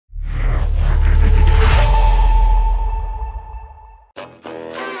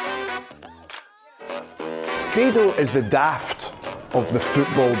Grado is the daft of the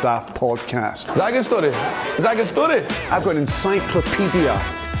Football Daft podcast. Is that a good story? Is that a good story? I've got an encyclopedia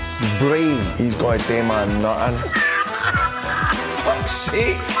brain. He's got a day man nothing. Fuck's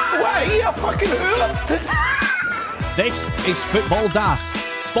sake. Why are you a fucking hoot? This is Football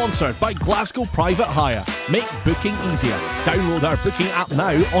Daft, sponsored by Glasgow Private Hire. Make booking easier. Download our booking app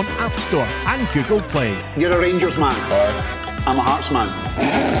now on App Store and Google Play. You're a Rangers man. I'm a Hearts man.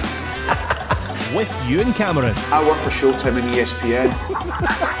 With Ewan Cameron. I work for Showtime and ESPN.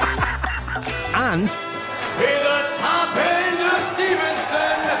 And... Hey, the top end of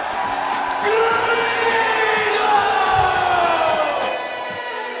Stevenson.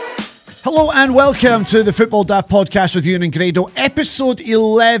 Hello and welcome to the Football Daft podcast with Ewan and Grado, episode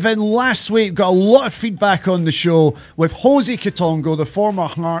 11. Last week got a lot of feedback on the show with Jose Kitongo, the former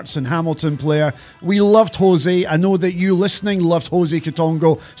Hearts and Hamilton player. We loved Jose. I know that you listening loved Jose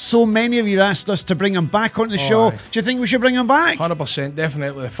Kitongo. So many of you asked us to bring him back on the show. Aye. Do you think we should bring him back? 100%,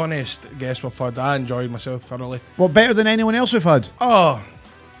 definitely the funniest guest we've had. I enjoyed myself thoroughly. Well, better than anyone else we've had. Oh,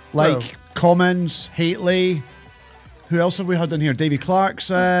 Like well. Commons, Haitley. Who else have we had in here? Davy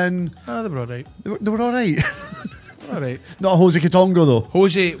Clarkson. They were all right. They were all right. All right. Not Jose Kitongo though.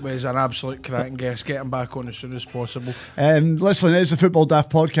 Jose was an absolute cracking guest. Get him back on as soon as possible. Listen, it's a Football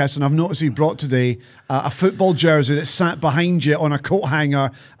Daft podcast, and I've noticed he brought today a football jersey that sat behind you on a coat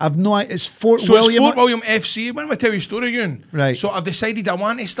hanger. I've no, it's Fort So William. it's Fort William FC. When I tell you a story, Ewan. Right. So I've decided I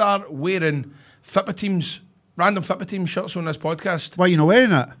want to start wearing FIPA teams, random FIPA team shirts on this podcast Why are you not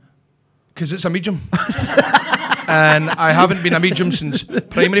wearing it? because it's a medium. And I haven't been a medium since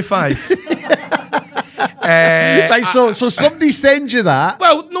primary 5. Right, so somebody sends you that.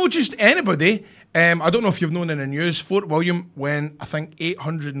 Well, no, just anybody. I don't know if you've known in the news, Fort William went, I think,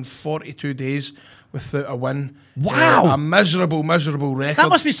 842 days without a win. Wow. A miserable, miserable record. That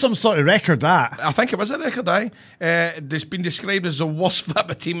must be some sort of record, that. I think it was a record, aye. It's been described as the worst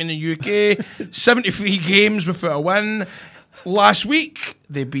FIPA team in the UK. 73 games without a win. Last week,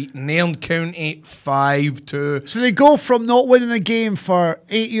 they beat Nairn County 5-2. So they go from not winning a game for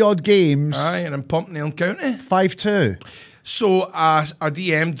 80-odd games, Aye, and then pumped Nairn County. 5-2. So I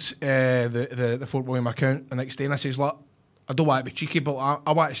DM'd the Fort William account the next day and I says, look, I don't want to be cheeky, but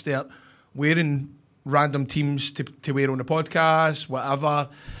I want to start wearing random teams to wear on the podcast, whatever.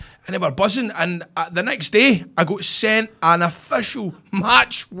 And they were buzzing. And the next day, I got sent an official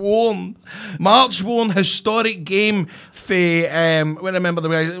match-worn historic game for, when I remember the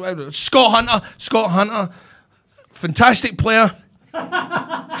way, Scott Hunter, fantastic player. What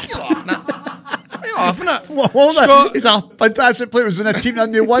are you laughing at? What are you laughing at? Well, hold on. Scott- He's a fantastic player. He was in a team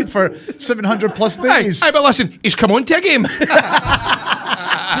that they won for 700 plus days. Aye, but listen, he's come on to a game.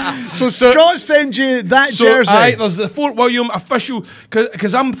 So Scott sends you that jersey. Aye, there's the Fort William official,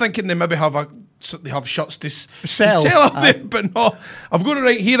 because I'm thinking they maybe have shirts to Sell. up there, but no. I've got it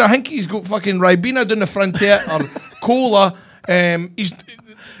right here. I think he's got fucking Ribena down the front here, or cola. There's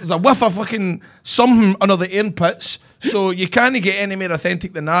a whiff of fucking something under the armpits, so you can't get any more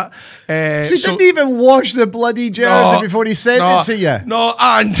authentic than that. So he didn't even wash the bloody jersey before he sent it to you. No,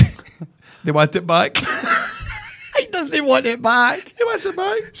 and they want it back. He doesn't want it back. He wants it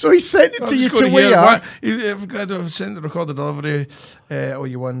back. So he sent it to you to wear. If Grado sent the recorded delivery,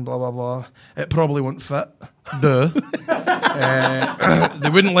 you won, blah, blah, blah. It probably won't fit. Duh. They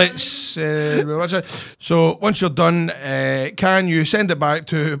wouldn't let watch it. So once you're done, can you send it back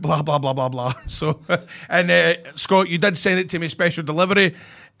to blah, blah, blah, blah, blah. So, and Scott, you did send it to me special delivery.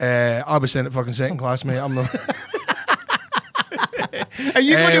 I was sending it fucking second class, mate. I'm not... Are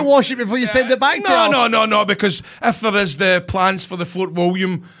you going to wash it before you send it back to him? No, because if there is the plans for the Fort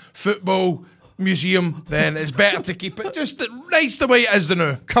William Football Museum, then it's better to keep it just nice the way it is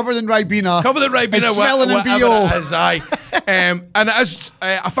now. Covered in Ribena. Cover the Ribena, And smelling in whatever BO. it is, aye. And it is,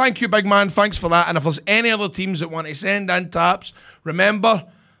 I thank you, big man, thanks for that. And if there's any other teams that want to send in taps, remember,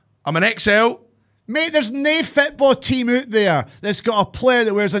 I'm an XL. Mate, there's no football team out there that's got a player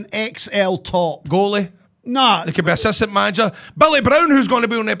that wears an XL top. Goalie. Nah. They could be assistant manager. Billy Brown, who's going to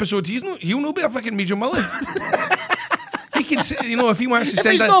be on the episode, he'll not be a fucking medium, will he? He can say, if he wants to If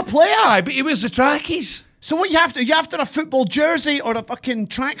send he's in- not a player. Aye, but he wears the trackies. So what you after? You after a football jersey or a fucking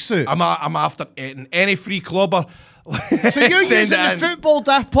tracksuit? I'm after eating any free clobber. So you're Send using it the in. Football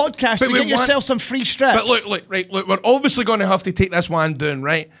Daft podcast But to we get yourself want- some free strips. But look, we're obviously going to have to take this one down,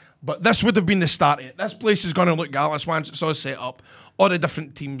 right? But this would have been the start of it. This place is going to look gallus once it's all set up. All the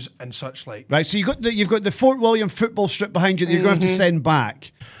different teams and such like. Right, so you've got the Fort William football strip behind you that you're going to have to send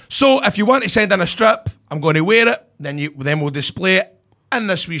back. So if you want to send in a strip, I'm going to wear it. Then we'll display it in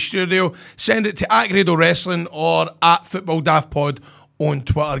this wee studio. Send it to @Grado Wrestling or @Football Daft Pod on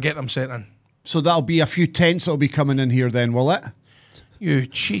Twitter. Get them sent in. So that'll be a few tents that'll be coming in here then, will it? You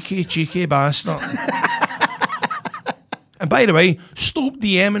cheeky bastard. And by the way, stop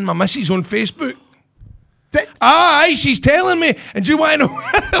DMing my missus on Facebook. Aye, she's telling me. And do you want to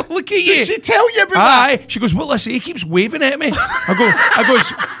know? Look at you. Did she tell you about that? Aye. She goes, well, listen, he keeps waving at me. I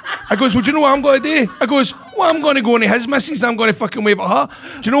goes, well, do you know what I'm going to do? I goes, well, I'm going to go into his missus and I'm going to fucking wave at her.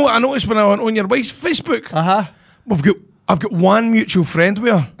 Do you know what I noticed when I went on your wife's Facebook? I've got one mutual friend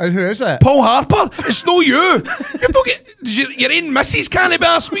with her. And who is it? Paul Harper. It's no you. You've not get your own missus can't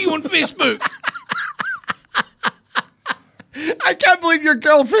embarrass me on Facebook. I can't believe your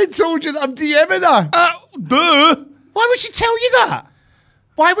girlfriend told you that I'm DMing her. Duh. Why would she tell you that?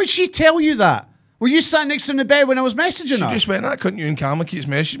 Why would she tell you that? Were you sat next to her in the bed when I was messaging her? She just went, couldn't you and Carmen keeps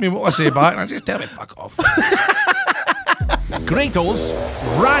messaging me? What I say back? And I just tell me, fuck off. Grado's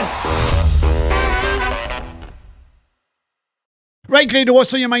Rant. Right, Grado,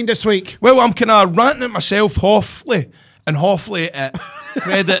 what's on your mind this week? Well, I'm kind of ranting at myself awfully at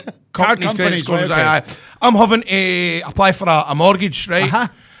credit companies. Credit scores. Right, okay. I'm having to apply for a mortgage, right?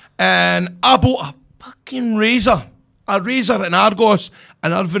 And I bought a fucking razor. A razor in Argos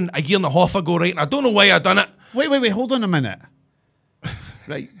in Irvine a year and a half ago, right? And I don't know why I done it. Wait, hold on a minute.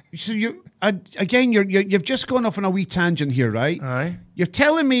 Right, so you've just gone off on a wee tangent here, right? Aye. You're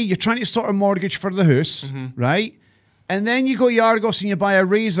telling me you're trying to sort a mortgage for the house, right? And then you go to Argos and you buy a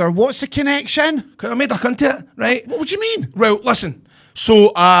razor. What's the connection? Because I made a cunt to it, right? What would you mean? Well, listen.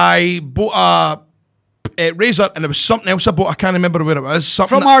 So I bought a razor and there was something else I bought. I can't remember where it was.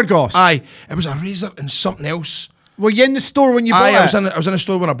 Something From Argos? Aye. It was a razor and something else. Were you in the store when you bought it? I was in the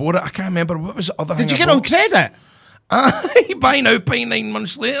store when I bought it. I can't remember. What was the other thing Did you I get bought? on credit? Aye. Buy now, pay 9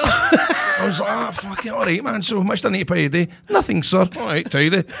 months later. I was like, fuck it, all right, man. So how much do I need to pay a day? Nothing, sir. All right,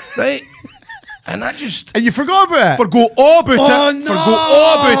 tidy. Right? And that just... And you forgot about it? Forgot all about it. No. Forgot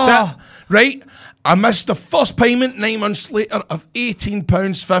all about it. Right? I missed the first payment 9 months later of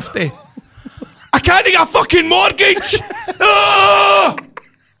 £18.50. I can't get a fucking mortgage!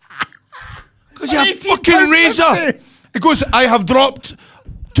 Because you have fucking razor. It goes, I have dropped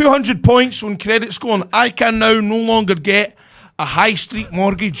 200 points on credit score and I can now no longer get a high street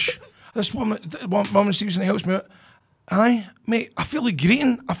mortgage. This woman seriously helps me out. Aye, mate, I feel like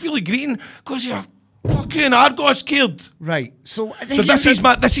greeting because you're fucking Argos kid. Right. So this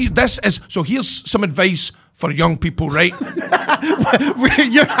is so here's some advice for young people, right?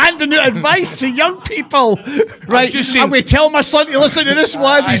 You're handing out advice to young people. Right. Just saying, and we tell my son to listen to this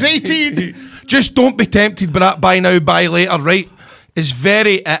one. He's 18. Just don't be tempted by that buy now, buy later, right? It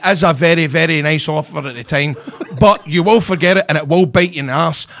is a very, very nice offer at the time, but you will forget it and it will bite you in the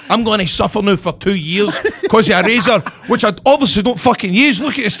arse. I'm going to suffer now for 2 years because of a razor, which I obviously don't fucking use.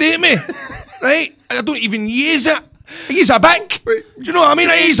 Look at the state of me, right? I don't even use it. I use a bic. Do you know what I mean?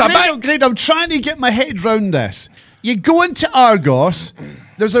 I use a bic. Great, I'm trying to get my head round this. You go into Argos,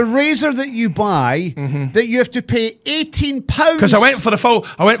 there's a razor that you buy that you have to pay £18. Because I went for the full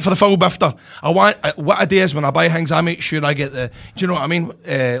bifter. What I do is when I buy things, I make sure I get the. Do you know what I mean?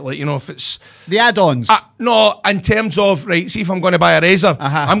 Like, you know, if it's the add-ons. No, in terms of right. See if I'm going to buy a razor,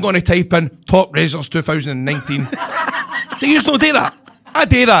 I'm going to type in top razors 2019. Do you not do that? I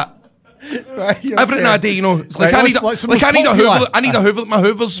do that. Right, everything I do, you know. Like, I need a Hoover. I need a Hoover. My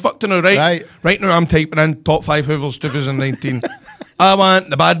Hoover's fucked now, right? Right now, I'm typing in top 5 Hoovers 2019. I want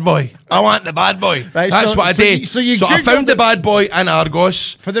the bad boy. Right, that's what I do. So I found the bad boy in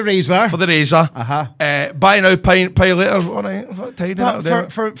Argos for the razor. Buy now, pay later. All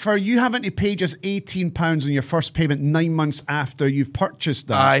right, for you having to pay just £18 on your first payment 9 months after you've purchased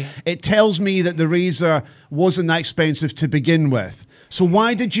that, it tells me that the razor wasn't that expensive to begin with. So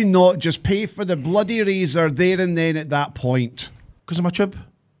why did you not just pay for the bloody razor there and then at that point? Because of my tube.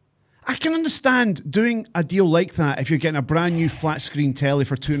 I can understand doing a deal like that if you're getting a brand new flat screen telly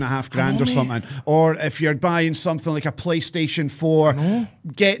for $2,500 or something, or if you're buying something like a PlayStation 4,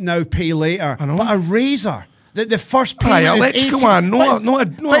 get now, pay later. But a razor, the first payment is $18. No,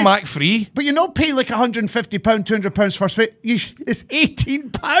 a Mac free. But you're not paying like £150, £200 first pay. It's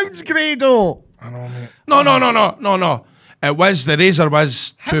 £18, Grado. I know, mate. No. It was, the razor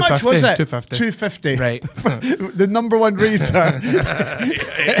was How much was it? $250. Right. The number one razor.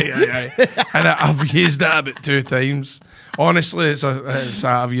 yeah. And I've used it about 2 times. Honestly,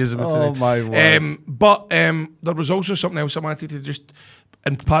 I've used it about 2 times. Oh, my word. But there was also something else I wanted to just,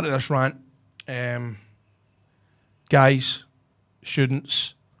 in part of this rant, guys,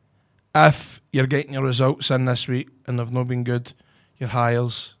 students, if you're getting your results in this week and they've not been good, your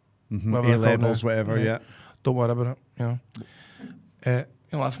hires, A-levels, whatever, yeah. Don't worry about it, you know.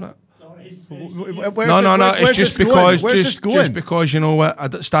 You're laughing at it? No. It's just because, just because, you know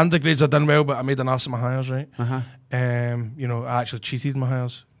what, standard grades I done well, but I made an ass of my hires, right? You know, I actually cheated in my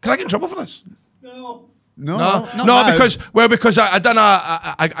hires. Can I get in trouble for this? No, because I done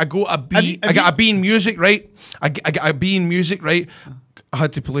I got a B. I got a B in music, right? I got a B in music, right? I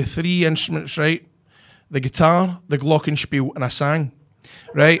had to play 3 instruments, right? The guitar, the glockenspiel, and I sang,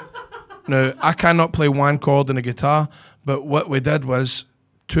 right? Now, I cannot play one chord on the guitar, but what we did was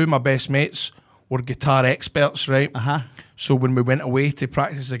 2 of my best mates were guitar experts, right? So when we went away to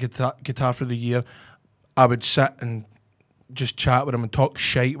practice the guitar for the year, I would sit and just chat with them and talk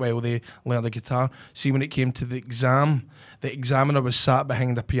shite while they learned the guitar. See, when it came to the exam, the examiner was sat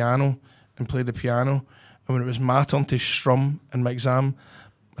behind the piano and played the piano. And when it was my turn to strum in my exam,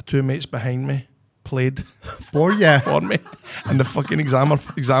 my 2 mates behind me played for me. And the fucking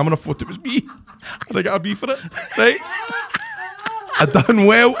examiner thought it was me. And I got a B for it, right? I done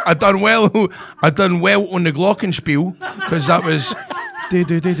well on the glockenspiel, because that was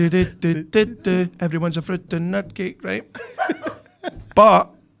everyone's a fruit and nut cake, right?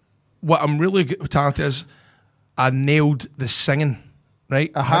 But what I'm really talented is I nailed the singing, right?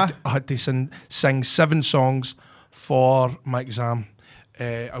 I had to sing 7 songs for my exam.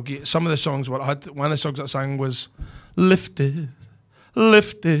 I'll get some of the songs. One of the songs I sang was "Lifted,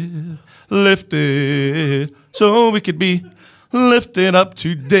 Lifted, Lifted," so we could be lifted up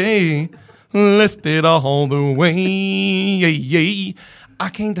today, lifted all the way. I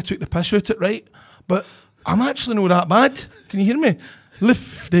kind of took the piss out it, right? But I'm actually not that bad. Can you hear me?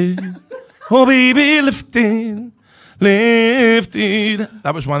 Lifted, oh baby, lifted, lifted.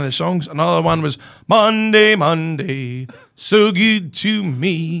 That was one of the songs. Another one was Monday, Monday, so good to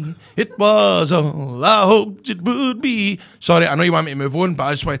me. It was all I hoped it would be. Sorry, I know you want me to move on, but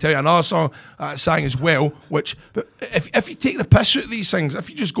I just want to tell you another song I sang as well, which, but if you take the piss out of these things,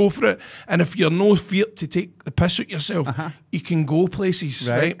 if you just go for it, and if you're no fear to take the piss out yourself, you can go places,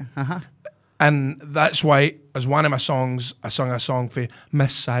 right? And that's why, as one of my songs, I sung a song for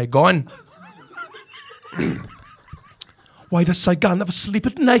Miss Saigon. Why does Saigon never sleep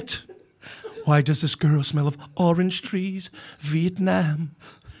at night? Why does this girl smell of orange trees? Vietnam.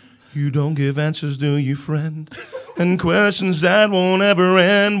 You don't give answers, do you, friend? And questions that won't ever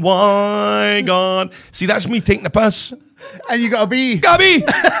end. Why, God? See, that's me taking the piss. And you got a B. Got a B.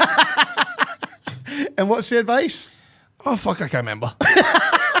 And what's the advice? Oh, fuck, I can't remember.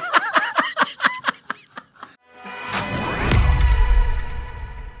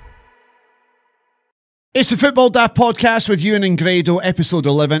 It's the Football Daft Podcast with Ewan and Grado, episode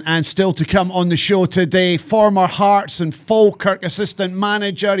 11, and still to come on the show today, former Hearts and Falkirk assistant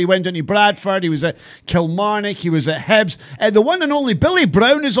manager. He went into Bradford, he was at Kilmarnock, he was at Hibs. The one and only Billy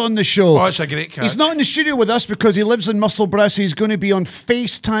Brown is on the show. Oh, it's a great catch. He's not in the studio with us because he lives in Musselburgh, so he's going to be on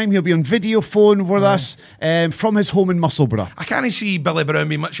FaceTime. He'll be on video phone with us from his home in Musselburgh. I can't see Billy Brown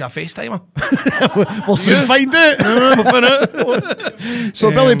being much of a FaceTimer. We'll soon find out.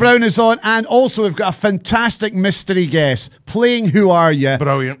 So Billy Brown is on, and also we've got a fantastic mystery guest playing Who Are You?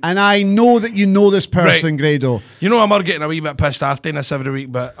 Brilliant. And I know that you know this person, Right. Grado. You know, I'm getting a wee bit pissed off doing this every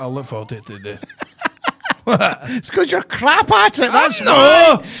week, but I'll look forward to it today. It's because you're crap at it. That's no.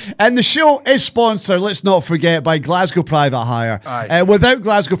 why. And the show is sponsored, let's not forget, by Glasgow Private Hire. Without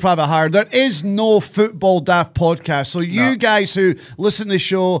Glasgow Private Hire, there is no Football Daft podcast. So you guys who listen to the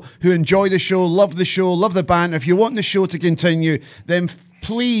show, who enjoy the show, love the banter, if you want the show to continue, then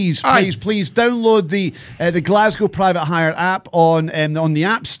please download the Glasgow Private Hire app on the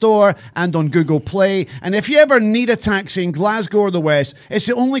App Store and on Google Play. And if you ever need a taxi in Glasgow or the West, it's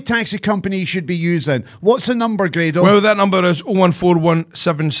the only taxi company you should be using. What's the number, Grado? Well, that number is 0141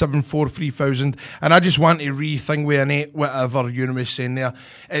 774 3000. And I just want to re-thing with Annette, whatever Ewan was saying there.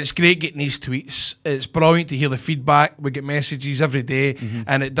 It's great getting these tweets. It's brilliant to hear the feedback. We get messages every day,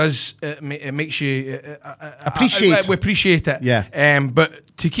 and it does, it makes you appreciate. We appreciate it. Yeah. But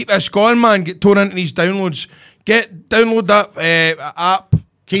to keep this going, man, get torn into these downloads. Download that app.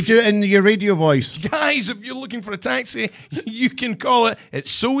 Can you do it in your radio voice? Guys, if you're looking for a taxi, you can call it. It's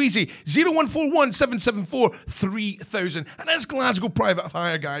so easy. 0141 774 3000. And that's Glasgow Private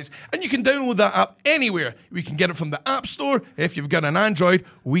Hire, guys. And you can download that app anywhere. We can get it from the App Store. If you've got an Android,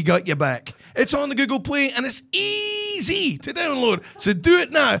 we got you back. It's on the Google Play, and it's easy to download. So do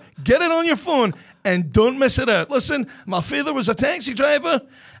it now. Get it on your phone. And don't miss it out. Listen, my father was a taxi driver,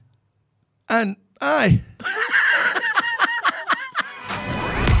 and aye.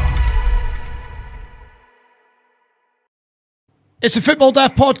 It's a Football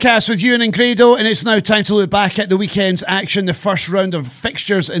Daft podcast with Ewan and Grado, and it's now time to look back at the weekend's action, the first round of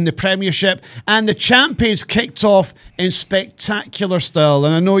fixtures in the Premiership, and the Champions kicked off in spectacular style.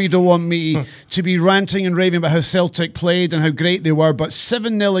 And I know you don't want me to be ranting and raving about how Celtic played and how great they were, but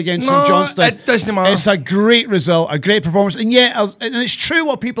 7-0 against St Johnstone. It doesn't matter. It's a great result, a great performance. And yet, and it's true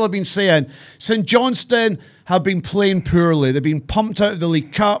what people have been saying, St Johnstone have been playing poorly. They've been pumped out of the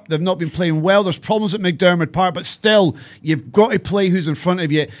League Cup. They've not been playing well. There's problems at McDermott Park, but still, you've got to play who's in front of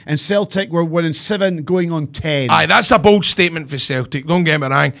you. And Celtic were winning 7, going on 10. Aye, that's a bold statement for Celtic. Don't get me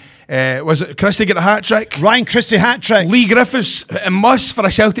wrong. Was it Christie get a hat-trick? Ryan Christie hat-trick. Lee Griffiths, it must, for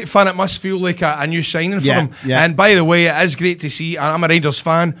a Celtic fan, it must feel like a new signing for him. Yeah. And by the way, it is great to see. I'm a Rangers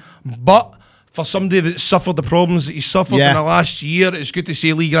fan, but for somebody that suffered the problems that he suffered in the last year, it's good to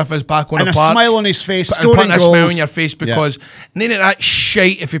see Lee Griffiths back on the park. And a smile on his face, and scoring putting goals. a smile on your face, because none of that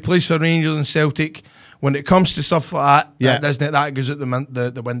shite, if he plays for Rangers and Celtic, when it comes to stuff like that, that goes out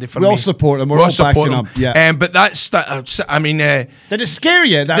the window for me. We all support him. We're all backing him. Yeah. But that's, I mean... did it scare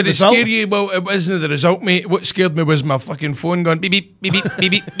you, that result? Did it scare you? Well, it wasn't the result, mate. What scared me was my fucking phone going beep, beep, beep, beep,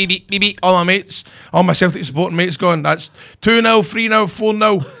 beep, beep, beep, beep, beep, beep. All my mates, all my Celtic supporting mates going, that's 2-0, 3-0,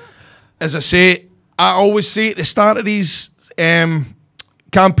 4-0. As I say, I always say at the start of these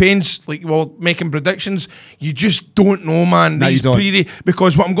campaigns, like, well, making predictions, you just don't know, man. No, these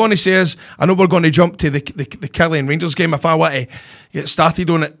because what I'm going to say is, I know we're going to jump to the Killie and Rangers game. If I want to get started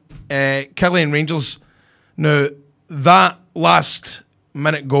on it, Killie and Rangers. Now, that last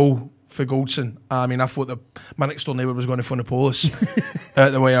minute goal for Goldson, I mean, I thought my next door neighbour was going to phone the police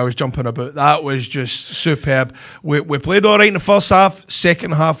the way I was jumping about. That was just superb. We played all right in the first half.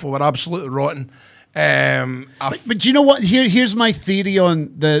 Second half, we were absolutely rotten. But do you know what? Here's my theory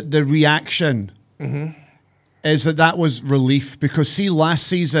on the reaction. Is that was relief, because see, last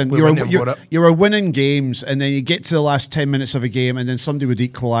season you were winning games, and then you get to the last 10 minutes of a game, and then somebody would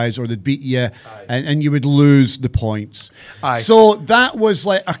equalise or they'd beat you, and you would lose the points. So that was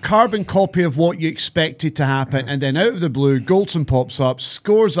like a carbon copy of what you expected to happen, and then out of the blue, Goldson pops up,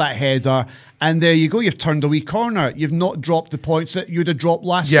 scores that header, and there you go, you've turned a wee corner. You've not dropped the points that you'd have dropped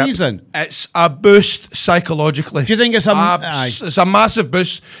last season. It's a boost psychologically. Do you think it's it's a massive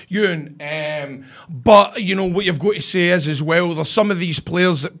boost, Ewan? But, you know, what you've got to say is, as well, there's some of these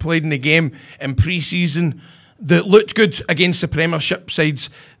players that played in the game in pre-season that looked good against the Premiership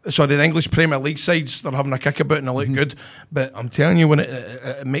sides, sorry, the English Premier League sides. They're having a kick about and they look good. But I'm telling you, when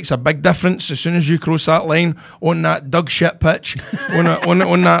it makes a big difference as soon as you cross that line on that dug shit pitch, on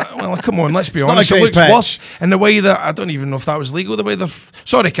that, well, come on, let's be honest, it looks worse. And the way that, I don't even know if that was legal, the way they're,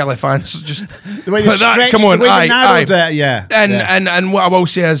 sorry, Killie fans, just the way they stretched, come on, the way they narrowed it, And what I will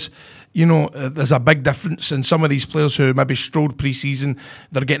say is, you know, there's a big difference in some of these players who maybe strolled pre-season.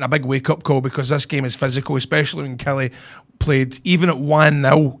 They're getting a big wake-up call, because this game is physical, especially when Killie played, even at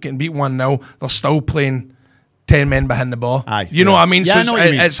 1-0, getting beat 1-0, they're still playing 10 men behind the ball. You know what I mean? Yeah, so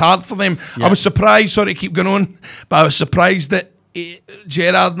it's hard for them. I was surprised, sorry to keep going on, but I was surprised that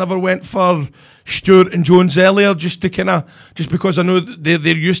Gerrard never went for Stewart and Jones earlier, just because I know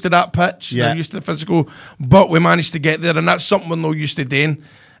they're used to that pitch, they're used to the physical, but we managed to get there, and that's something we're not used to doing.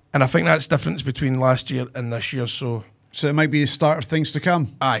 And I think that's the difference between last year and this year. So it might be the start of things to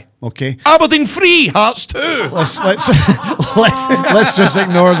come. Aye. Okay. Aberdeen 3, Hearts 2. Let's just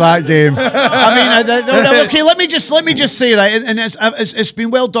ignore that game. I mean, okay. Let me just say, right, and it's been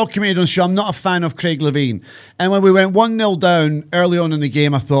well documented on the show. I'm not a fan of Craig Levein, and when we went 1-0 down early on in the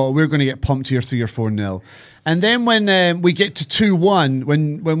game, I thought we're going to get pumped here 3 or 4-0. And then when we get to 2-1,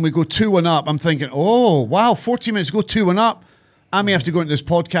 when we go 2-1 up, I'm thinking, oh wow, 40 minutes go 2-1 up. I may have to go into this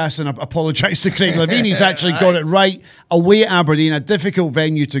podcast and apologise to Craig Levein. He's actually got it right. Away at Aberdeen, a difficult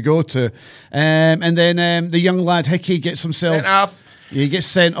venue to go to. And then the young lad, Hickey, gets himself... Sent off. He gets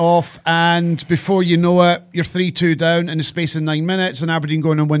sent off, and before you know it, you're 3-2 down in the space of 9 minutes, and Aberdeen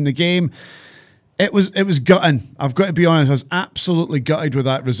going and win the game. It was gutting. I've got to be honest, I was absolutely gutted with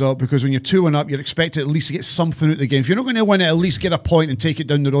that result, because when you're 2-1 up, you're expected at least to get something out of the game. If you're not going to win it, at least get a point and take it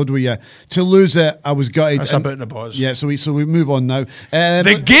down the road with you. To lose it, I was gutted. That's about in the buzz. Yeah, so we move on now.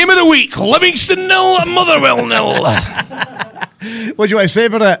 The game of the week, Livingston 0, Motherwell 0. What do you want to say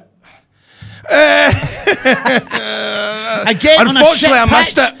about it? Again, unfortunately, I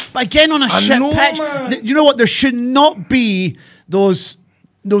missed it. But again, on a shit pitch. You know what? There should not be those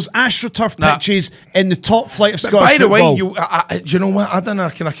AstroTurf pitches in the top flight of Scottish football. By the way, do you know what? I done a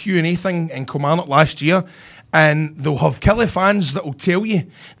kind of Q&A thing in Kilmarnock last year, and they'll have Killie fans that will tell you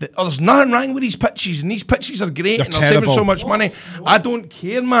that there's nothing wrong with these pitches, and these pitches are great, and they're saving so much money. I don't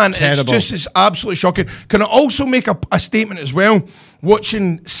care, man. It's absolutely shocking. Can I also make a statement as well?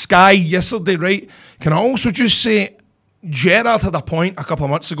 Watching Sky yesterday, right? Can I also just say, Gerrard had a point a couple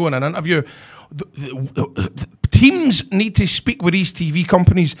of months ago in an interview. The teams need to speak with these TV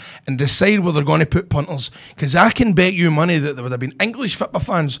companies and decide where they're going to put punters, because I can bet you money that there would have been English football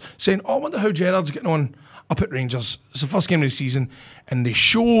fans saying, "Oh, I wonder how Gerrard's getting on up at Rangers. It's the first game of the season," and they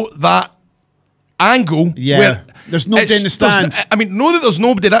show that angle. Yeah, where there's nobody in the stand. I mean, know that there's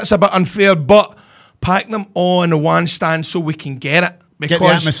nobody. That's a bit unfair, but pack them all in the one stand so we can get it. Because Get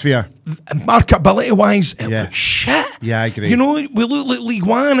the atmosphere. Marketability-wise, it Yeah. looks shit. Yeah, I agree. You know, we look like League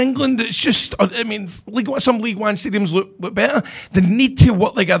One England. It's just, I mean, some League One stadiums look better. They need to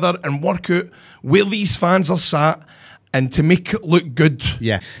work together and work out where these fans are sat and to make it look good.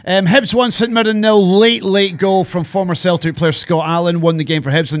 Yeah. Hibs won, St Mirren 0. Late goal from former Celtic player Scott Allen. Won the game for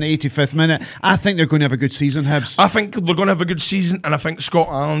Hibs in the 85th minute. I think they're going to have a good season, Hibs. I think they're going to have a good season, and I think Scott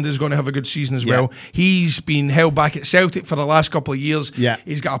Allen is going to have a good season as well. He's been held back at Celtic for the last couple of years. Yeah.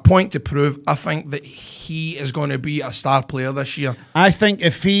 He's got a point to prove. I think that he is going to be a star player this year. I think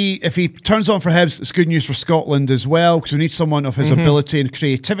if he turns on for Hibs, it's good news for Scotland as well, because we need someone of his ability and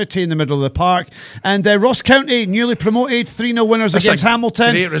creativity in the middle of the park. And Ross County, newly promoted, 3-0 winners That's against a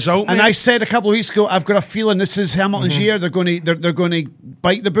Hamilton. great result, and mate. I said a couple of weeks ago, I've got a feeling this is Hamilton's year. They're going to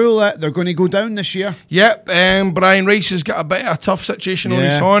bite the bullet. They're going to go down this year. Yep, Brian Rice has got a bit of a tough situation on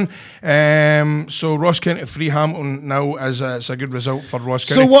his hand. So Ross County 3, Hamilton now it's a good result for Ross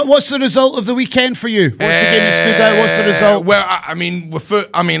County. So what's the result of the weekend for you? What's the game that stood out? What's the result? Well, I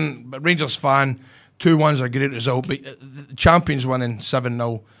mean, Rangers fan, 2-1's a great result, but the champions winning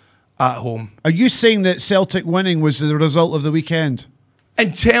 7-0 at home. Are you saying that Celtic winning was the result of the weekend?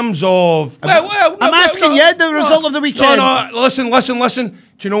 In terms of... I'm asking you the result of the weekend. No, listen.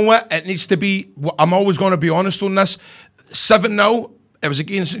 Do you know what? It needs to be... I'm always going to be honest on this. 7-0, it was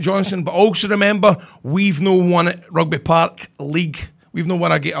against St Johnstone, but also remember, we've no won at Rugby Park League. We've no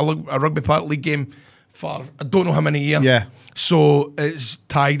won a Rugby Park League game for I don't know how many years. Yeah. So it's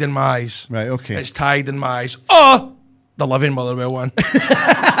tied in my eyes. Right, okay. It's tied in my eyes. Oh! The living Motherwell one.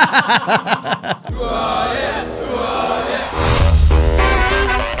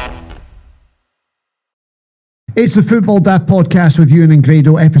 It's the Football Daft podcast with Ewan and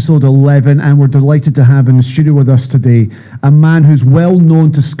Grado, episode 11, and we're delighted to have in the studio with us today a man who's well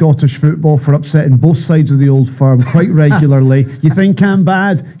known to Scottish football for upsetting both sides of the old firm quite regularly. You think I'm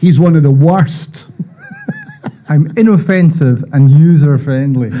bad? He's one of the worst. I'm inoffensive and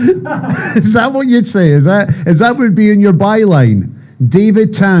user-friendly. Is that what you'd say? Is that would be in your byline?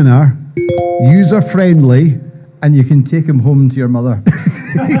 David Tanner, user-friendly. And you can take him home to your mother.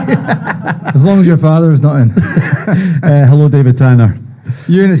 As long as your father is not in. Hello, David Tanner.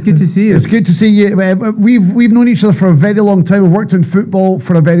 Ewan, it's good to see you. It's good to see you. We've known each other for a very long time. We've worked in football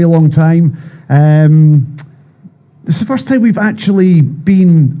for a very long time. This is the first time we've actually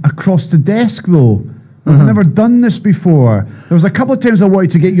been across the desk, though. We've never done this before. There was a couple of times I wanted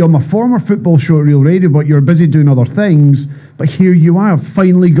to get you on my former football show at Real Radio, but you're busy doing other things. But here you are. I've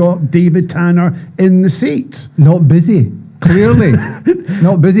finally got David Tanner in the seat. Not busy, clearly.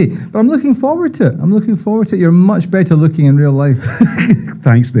 Not busy. But I'm looking forward to it. You're much better looking in real life.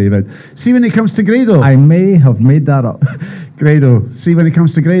 Thanks, David. See, when it comes to Grado. I may have made that up. Grado. See, when it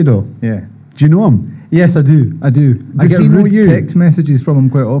comes to Grado. Yeah. Do you know him? Yes, I do. I Does get he know rude you? text messages from him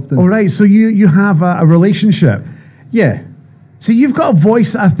quite often. All right, so you have a relationship. Yeah. See, you've got a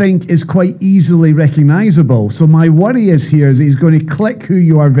voice I think is quite easily recognisable. So my worry is he's going to click who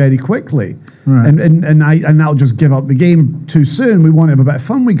you are very quickly. Right. And that'll just give up the game too soon. We want to have a bit of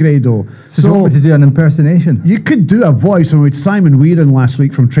fun with Grado. So you want me to do an impersonation? You could do a voice. We had Simon Weir in last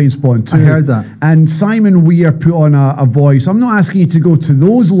week from Trainspotting 2. I heard that. And Simon Weir put on a voice. I'm not asking you to go to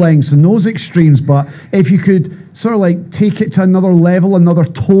those lengths and those extremes, but if you could sort of like take it to another level, another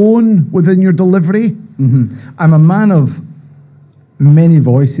tone within your delivery. Mm-hmm. I'm a man of many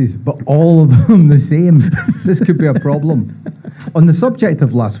voices, but all of them the same. This could be a problem. On the subject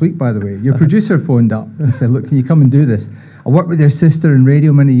of last week, by the way, your producer phoned up and said, look, can you come and do this? I worked with your sister in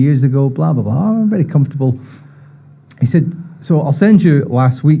radio many years ago, blah, blah, blah. I'm very comfortable. He said, so I'll send you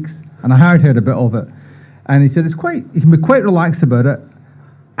last week's, and I heard a bit of it. And he said, you can be quite relaxed about it.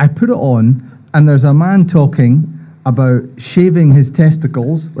 I put it on, and there's a man talking about shaving his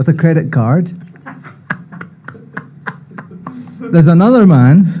testicles with a credit card. There's another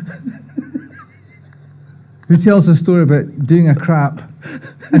man who tells a story about doing a crap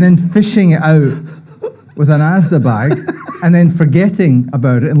and then fishing it out with an Asda bag and then forgetting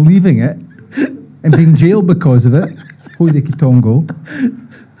about it and leaving it and being jailed because of it. Jose Kitongo.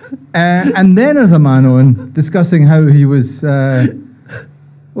 And then there's a man on discussing how he was,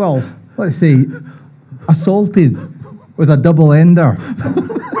 let's say, assaulted with a double ender.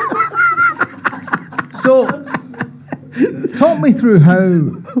 So talk me through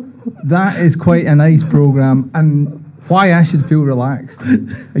how that is quite a nice programme and why I should feel relaxed.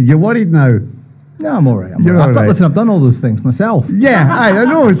 Are you worried now? No, I'm all right. You're all right. Listen, I've done all those things myself. Yeah, I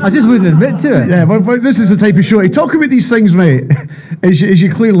know. I just wouldn't admit to it. Yeah, but this is the type of show. Talk about these things, mate, as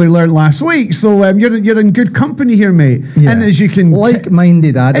you clearly learned last week. So you're in good company here, mate. Yeah. And as you can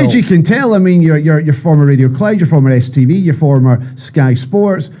like-minded adults. As you can tell, I mean, you're former Radio Clyde, you're former STV, you're former Sky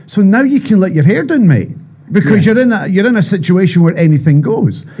Sports. So now you can let your hair down, mate, because you're in a situation where anything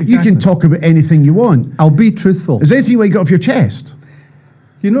goes. Exactly. You can talk about anything you want. I'll be truthful. Is there anything you got off your chest?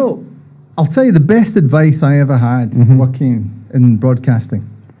 You know, I'll tell you the best advice I ever had working in broadcasting.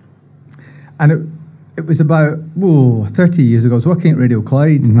 And it was about 30 years ago. I was working at Radio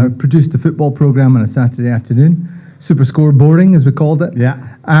Clyde. I produced a football programme on a Saturday afternoon. Super Score Boring, as we called it.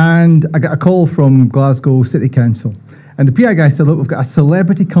 Yeah. And I got a call from Glasgow City Council. And the PI guy said, look, we've got a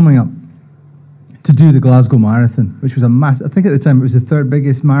celebrity coming up to do the Glasgow Marathon, which was a massive, I think at the time it was the third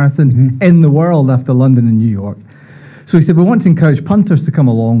biggest marathon in the world after London and New York. So he said, we want to encourage punters to come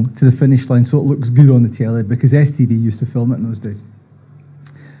along to the finish line so it looks good on the telly, because STV used to film it in those days.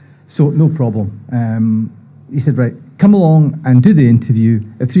 So no problem. He said, right, come along and do the interview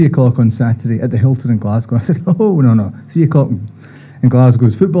at 3 o'clock on Saturday at the Hilton in Glasgow. I said, oh, no, 3 o'clock in Glasgow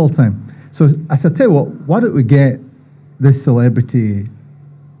is football time. So I said, tell you what, why don't we get this celebrity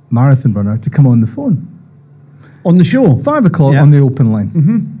marathon runner to come on the phone? On the show? 5 o'clock on the open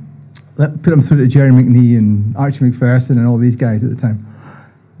line. Put him through to Jerry McNee and Archie McPherson and all these guys at the time.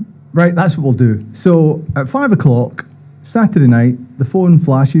 Right, that's what we'll do. So at 5 o'clock, Saturday night, the phone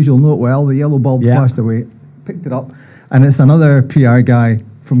flashes, you'll know it well, the yellow bulb flashed away, picked it up, and it's another PR guy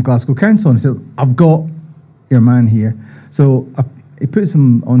from Glasgow Council, and he said, I've got your man here. So he puts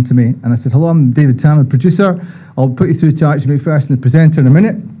him on to me, and I said, hello, I'm David Tanner, the producer. I'll put you through to Archie McPherson, the presenter, in a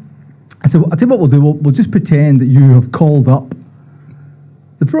minute. I said, I'll tell you what we'll do, we'll just pretend that you have called up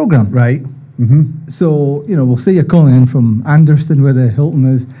the programme. Right. So, we'll say you're calling in from Anderston, where the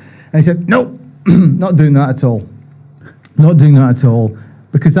Hilton is. And he said, no, not doing that at all. Not doing that at all,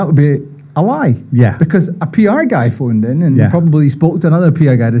 because that would be a lie. Yeah. Because a PR guy phoned in and probably spoke to another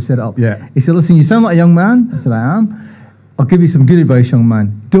PR guy to set it up. Yeah. He said, listen, you sound like a young man. I said, I am. I'll give you some good advice, young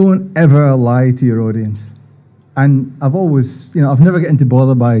man. Don't ever lie to your audience. And I've always, I've never gotten to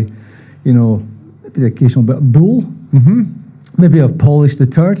bother by, maybe the occasional bit of bull. Maybe I've polished the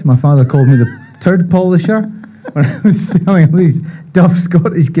turd. My father called me the turd polisher when I was selling these Duff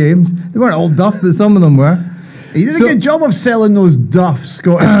Scottish games. They weren't all Duff, but some of them were. You did a good job of selling those Duff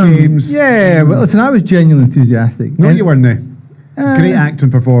Scottish games. Yeah, well, listen, I was genuinely enthusiastic. No, you weren't. Great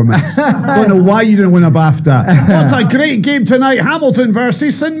acting performance. Don't know why you didn't win a BAFTA. What a great game tonight. Hamilton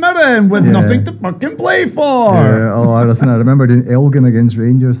versus St Mirren with nothing to fucking play for. Yeah, listen, I remember doing Elgin against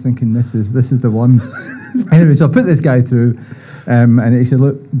Rangers thinking this is the one. Anyway, so I put this guy through, and he said,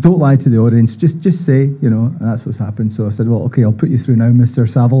 look, don't lie to the audience, just say, and that's what's happened. So I said, well, okay, I'll put you through now, Mr.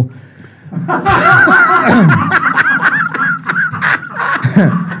 Saville.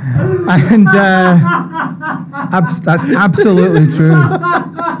 And that's absolutely true.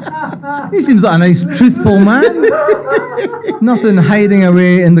 He seems like a nice, truthful man. Nothing hiding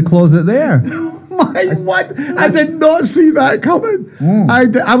away in the closet there. What? I did not see that coming.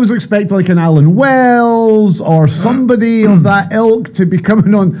 I was expecting like an Alan Wells or somebody of that ilk to be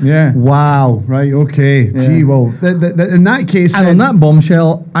coming on. Yeah. Wow. Right. Okay. Yeah. Gee. Well, in that case, and on that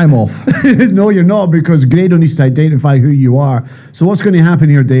bombshell, I'm off. No, you're not, because Grado needs to identify who you are. So what's going to happen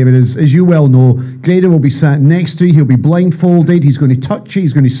here, David, is, as you well know, Grado will be sat next to you. He'll be blindfolded. He's going to touch you.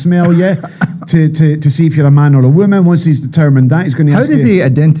 He's going to smell you to see if you're a man or a woman. Once he's determined that, he's going to. How does he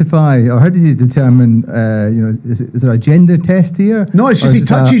identify, or how does he determine? Is there a gender test here? No, it's just he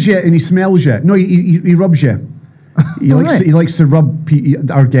touches you and he smells you. No, he rubs you. He likes to rub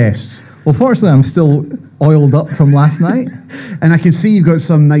our guests. Well, fortunately, I'm still oiled up from last night. And I can see you've got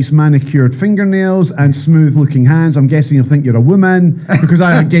some nice manicured fingernails and smooth-looking hands. I'm guessing you'll think you're a woman, because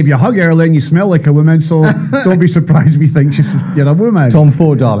I gave you a hug earlier and you smell like a woman, so don't be surprised if you think you're a woman. Tom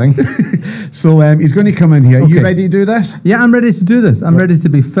Ford, darling. So he's going to come in here. Okay. You ready to do this? Yeah, I'm ready to do this. I'm ready to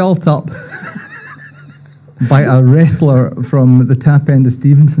be felt up by a wrestler from the tap end of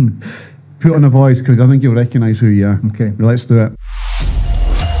Stevenson. Put on a voice, because I think you'll recognise who you are. Okay. Let's do it.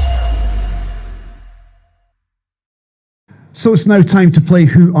 So it's now time to play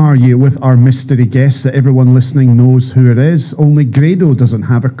Who Are You with our mystery guest that everyone listening knows who it is. Only Grado doesn't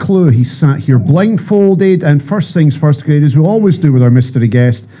have a clue. He's sat here blindfolded, and first things first, Grado, as we always do with our mystery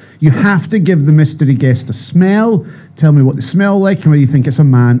guest, you have to give the mystery guest a smell. Tell me what they smell like and whether you think it's a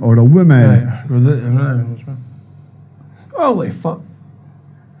man or a woman. Holy fuck.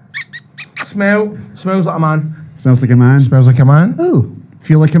 Smells like a man. Smells like a man. Smells like a man. Oh,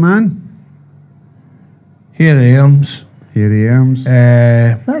 Feel like a man. Hairy arms. Hairy arms.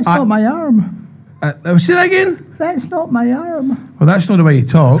 that's not my arm. Say that again? That's not my arm. Well, that's not the way he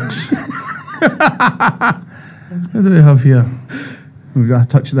talks. What do we have here? We've got a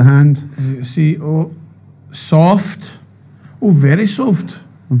touch of the hand. See, soft. Oh, very soft.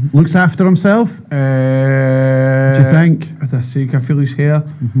 Looks after himself. What do you think? I think I feel his hair.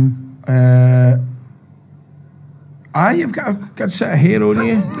 You've got a set of hair on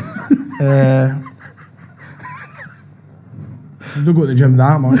you. Don't go to the gym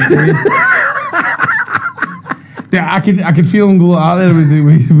that much. Yeah, I could feel him go out there.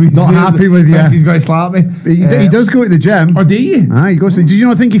 Not happy with you. He's going to slap me. But he does go to the gym. Oh, do you? He goes. Did you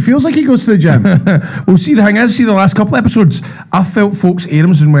not think he feels like he goes to the gym? Well, see, the thing is, the last couple of episodes, I felt folks'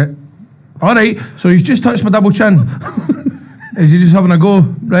 arms and went, all right, so he's just touched my double chin. Is he just having a go,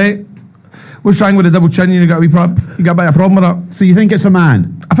 right? What's wrong with the double chin? You got a bit of a problem with that? So you think it's a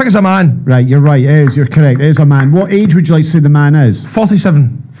man? I think it's a man. Right, you're right. It is. You're correct. It is a man. What age would you like to say the man is?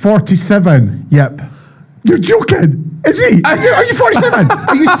 47. 47. Yep. You're joking. Is he? Are you 47?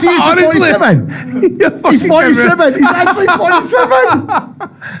 Are you seriously 47? He's 47. He's actually 47.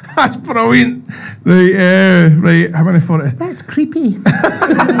 That's brilliant. Right. How many 40? That's creepy.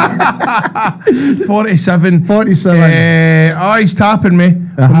 47. 47. He's tapping me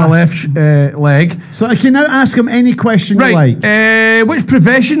with my left leg. So I can now ask him any question you like. Which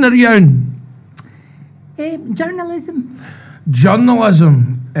profession are you in? Journalism.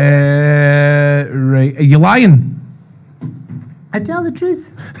 Journalism. Right. Are you lying? I tell the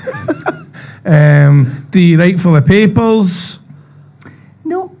truth. Do you write for the papers?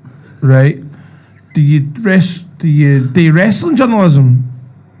 No. Right. Do you wrestle in journalism?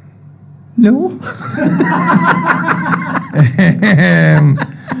 No.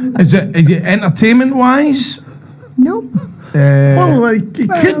 Is it entertainment wise? No. Well, it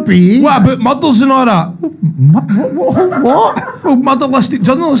could be. What about murders and all that? What? Well, murderlistic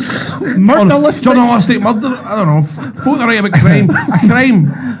journalists. Murderlistic? Journalistic murder. I don't know. Folk that write about crime. A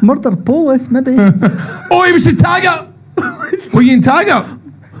crime. Murder police, maybe. Oh, he was in Taggart. Were you in Taggart?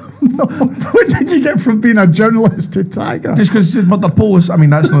 No. What did you get from being a journalist to Tiger? Just because it said murder police. I mean,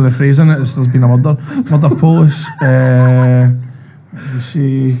 that's not the phrase, in it? There's been a murder. Murder police. You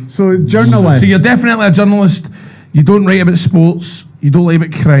see. So, journalist. So you're definitely a journalist. You don't write about sports. You don't write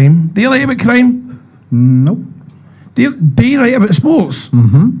about crime. Do you write about crime? Nope. Do you write about sports?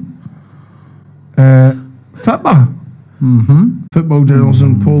 Football. Football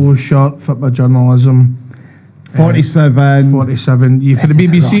journalism, polo shirt, football journalism. 47. 47. You for the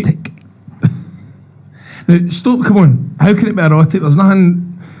BBC? Now, stop, come on. How can it be erotic? There's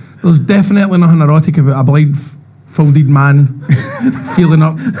definitely nothing erotic about a blindfolded man feeling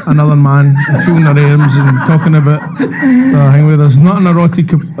up another man and feeling their arms and talking about there's nothing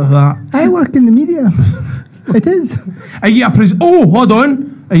erotic about that. I work in the media. It is. Are you a hold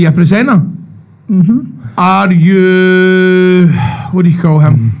on. Are you a presenter? Are you, what do you call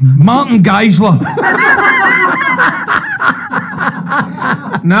him? Martin Geisler.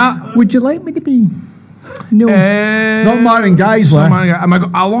 Nah. Would you like me to be? No. It's not Martin Geisler. Am I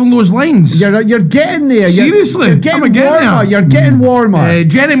along those lines? You're getting there. Seriously? You're getting Am I getting warmer. there? You're getting warmer.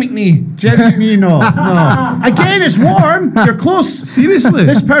 Jerry McNee. Jerry McNee, no. Again, it's warm. You're close. Seriously?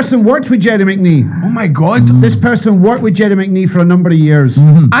 This person worked with Jerry McNee. Oh my God. This person worked with Jerry McNee for a number of years.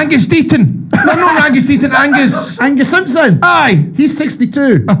 Angus Deaton. No, not Angus Deaton. Angus Simpson. Aye. He's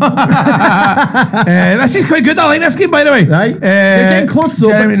 62. This is quite good. I like this game, by the way. Right. You're getting close, though.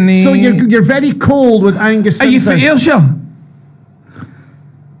 Jerry McNee. So you're very cold with Angus Simpson. Are you for Ayrshire?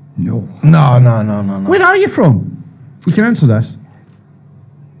 No. No. Where are you from? You can answer this.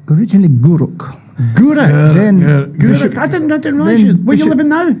 Originally Guruk. Guruk. Then Guruk. I didn't realise you. Where you living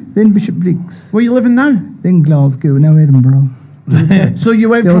now? Then Bishop Briggs. Where you living now? Then Glasgow. Now Edinburgh. So you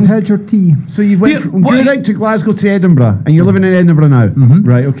went The old from Hedger Tea. So you went Yeah, from what- Guruk to Glasgow to Edinburgh, and you're living in Edinburgh now.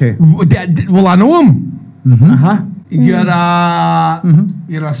 Right. Okay. Well, I know him. You're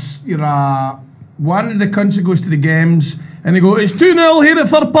a one of the cunts that goes to the games and they go, it's 2-0 here at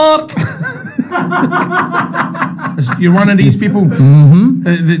Fir Park. You're one of these people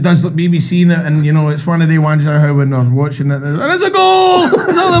that does like BBC and you know it's one of the ones how when I was watching it and it's a goal,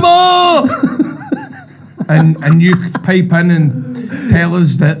 it's on the ball, and you pipe in and tell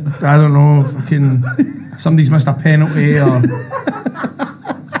us that I don't know fucking somebody's missed a penalty or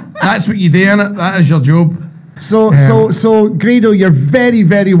that's what you do in it. That is your job. So Grado, you're very,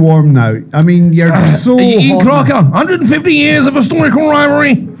 very warm now. I mean, you're so Ian hot. Crocker, 150 years of historical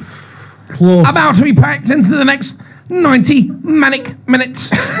rivalry, Close. about to be packed into the next 90 manic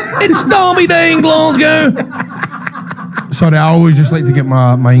minutes. It's Derby Day in Glasgow. Sorry, I always just like to get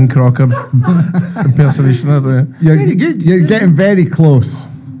my Ian Crocker impersonation out there. You're getting very close.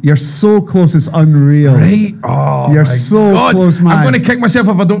 You're so close, it's unreal. Right? Oh, You're my so God. close, man. I'm going to kick myself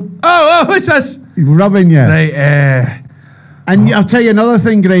if I don't. Oh, what's this? Rubbing you. Right, And I'll tell you another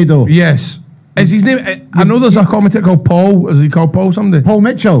thing, Grado. yes. Is his name? I know there's a commentator called Paul. Is he called Paul somebody? Paul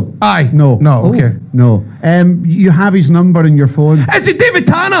Mitchell. Aye. No. No, okay. No. You have his number in your phone. Is it David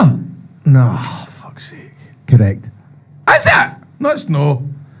Tanner? No, fuck's sake. Correct. Is it? No, it's no.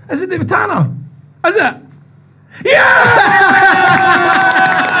 Is it David Tanner? Is it? Yeah!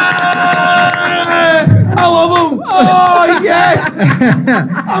 I love him. Oh, yes.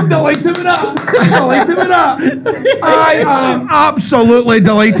 I'm delighted with that. I am absolutely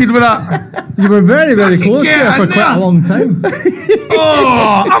delighted with that. You were very, very close Get there for in quite there. a long time.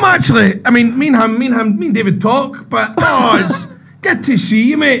 Oh, I'm actually, I mean, me and David talk, but it's good to see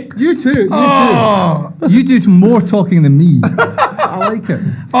you, mate. You too. Oh. You do more talking than me. I like it.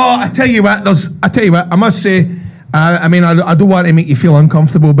 Oh, I tell you what, I must say, I mean, I don't want to make you feel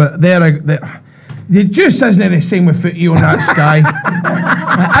uncomfortable, but it just isn't the same with footy on that sky.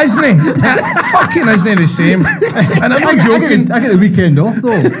 Isn't it? Fucking isn't the same. And I'm not joking. I get the weekend off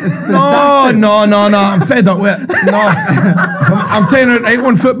though. It's fantastic. No, I'm fed up with it. No. I'm telling you, right,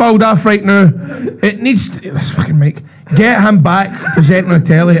 on football daft right now, it needs to, let's fucking Mike, get him back presenting the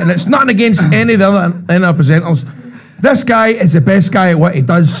telly, and it's nothing against any of the other presenters. This guy is the best guy at what he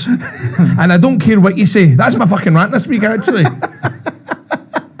does, and I don't care what you say. That's my fucking rant this week, actually.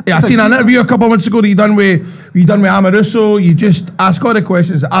 Yeah, I seen an interview a couple of months ago that you done with Amoruso. You just ask all the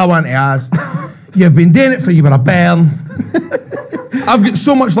questions that I want to ask. You've been doing it for you with a burn. I've got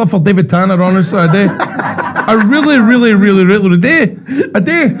so much love for David Tanner, honestly, I do. I really do. And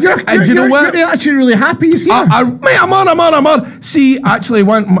do you know what? You're actually really happy he's here. Mate, I'm on. See, actually, I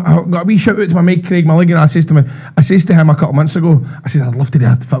got a wee shout out to my mate Craig Mulligan. I says to him a couple of months ago, I said, I'd love to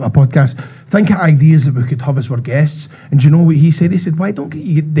have my podcast. Think of ideas that we could have as our guests. And do you know what he said? He said, why don't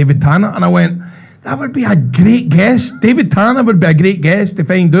you get David Tanner? And I went, that would be a great guest. David Tanner would be a great guest to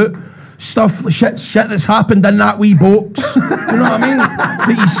find out stuff, shit that's happened in that wee box. You know what I mean?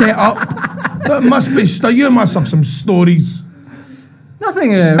 That you set up. That must be you must have some stories.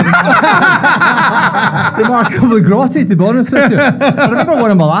 Nothing remarkably grotty, to be honest with you. I remember one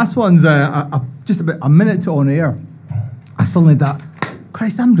of my last ones, just about a minute to on air. I suddenly thought,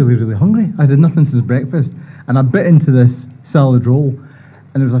 Christ, I'm really hungry. I did nothing since breakfast. And I bit into this salad roll,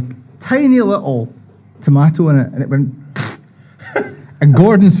 and there was a tiny little tomato in it, and it went and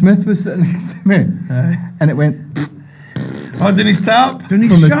Gordon Smith was sitting next to me, and it went Under his top? From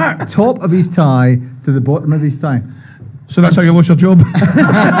the top of his tie to the bottom of his tie. So that's how you lost your job?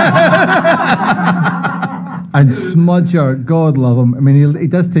 And Smudger, God love him. I mean, he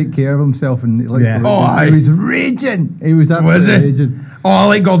does take care of himself, and he likes to aye. He was raging. He was absolutely raging. Oh, I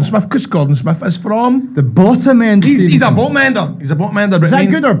like Gordon Smith, because Gordon Smith is from The bottom end. He's a bottom ender. He's a bottom ender. Is that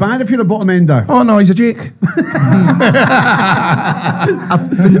good or bad if you're a bottom ender? Oh no, he's a Jake. I've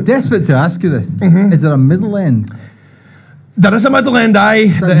been desperate to ask you this. Is there a middle end? There is a middle end,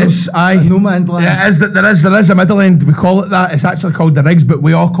 No man's land. Yeah, there is a middle end. We call it that. It's actually called the Rigs, but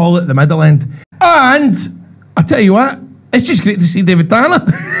we all call it the middle end. And I tell you what, it's just great to see David Tanner.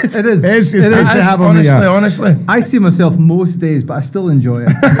 It is. It's good to have him honestly, here. honestly. I see myself most days, but I still enjoy it.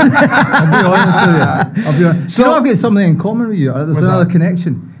 I'll be honest with you. So I've got something in common with you. There's another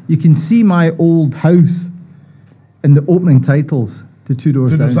connection. You can see my old house in the opening titles to Two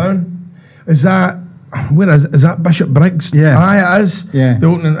Doors Down. Is that... Where is it? Is that Bishop Briggs? Yeah. Aye, it is. Yeah. The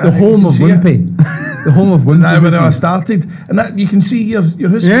home of Wimpy. The home of Wimpy. That's where I started. And that you can see your house.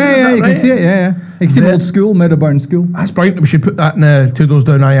 Yeah, you can see it, yeah. You can see the old school, Meadowburn School. That's brilliant. We should put that in the Two Doors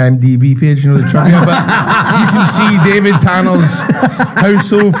Down IMDb page, you know, the trivia. But you can see David Tanner's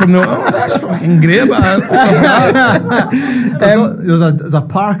household from the... Oh, that's fucking great. There's a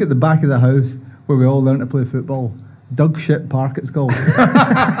park at the back of the house where we all learned to play football. Dug Shit Park, it's called.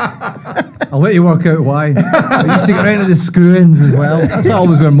 I'll let you work out why. I used to get around to the screw-ins as well. That's why I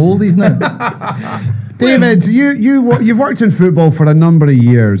always wear moldies now. David, you've worked in football for a number of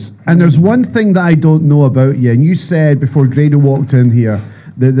years, and there's one thing that I don't know about you, and you said before Grado walked in here,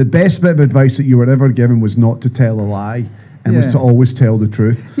 the best bit of advice that you were ever given was not to tell a lie, and was to always tell the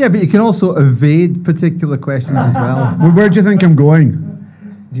truth. Yeah, but you can also evade particular questions as well. Where do you think I'm going?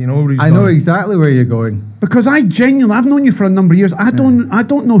 Do you know where he's I know exactly where you're going. Because I've known you for a number of years. I don't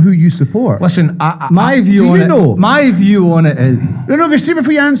know who you support. Listen, My view on it is... No, but see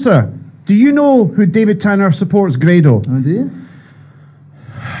before you answer. Do you know who David Tanner supports Grado? Oh, do you?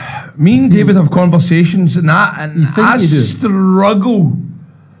 Me and David have conversations and that, and I struggle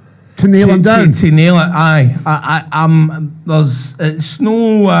To nail him down. To nail it, aye. It's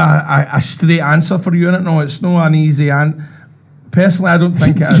no a straight answer for you, no. It's no an easy answer. Personally, I don't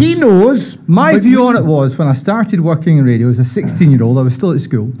think it is. He knows. My view on it was, when I started working in radio as a 16-year-old, I was still at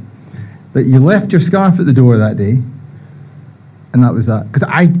school, that you left your scarf at the door that day, and that was that. Because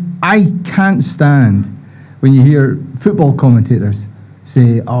I can't stand when you hear football commentators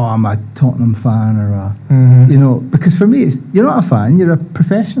say, "Oh, I'm a Tottenham fan," or you know, because for me, you're not a fan, you're a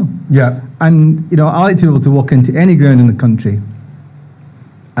professional. Yeah. And you know, I like to be able to walk into any ground in the country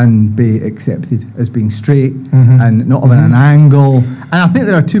and be accepted as being straight and not having an angle. And I think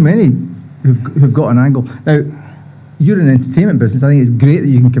there are too many who've got an angle. Now, you're in the entertainment business. I think it's great that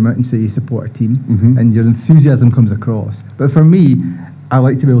you can come out and say you support a team and your enthusiasm comes across. But for me, I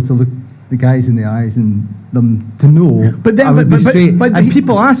like to be able to look the guys in the eyes and them to know. But then, I would be straight. And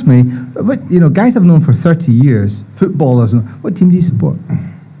people ask me, "What, you know, guys I've known for 30 years, footballers, what team do you support?"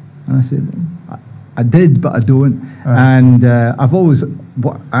 And I said, I did, but I don't. And I've always,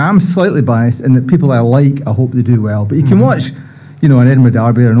 I am slightly biased in that people I like, I hope they do well. But you can watch, you know, an Edinburgh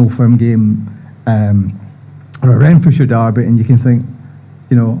derby or an Old Firm game or a Renfrewshire derby, and you can think,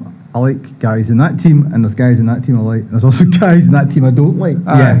 you know, I like guys in that team, and there's guys in that team I like. And there's also guys in that team I don't like.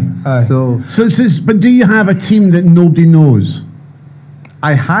 Aye. So but do you have a team that nobody knows?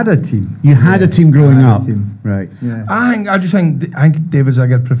 I had a team. You had a team growing up, team. right? Yeah. I think David's a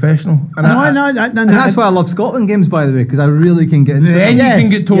good professional. And And that's why I love Scotland games, by the way, because I really can get into then it. you can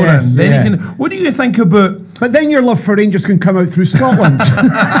get torn in. Then yeah. you can. What do you think about? But then your love for Rangers can come out through Scotland.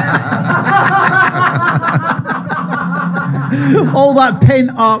 All that pent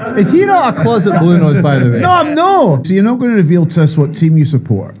up. Is he not a closet blue nose, by the way? No, I'm no. So you're not going to reveal to us what team you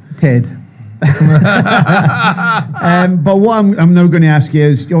support. Ted. But what I'm now going to ask you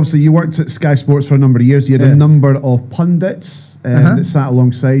is, obviously you worked at Sky Sports for a number of years. You had a number of pundits that sat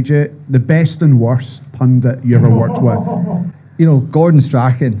alongside you. The best and worst pundit you ever worked with? You know, Gordon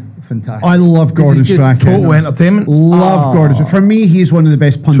Strachan. Fantastic. I love Gordon Strachan. Total entertainment. Love Gordon. For me, he's one of the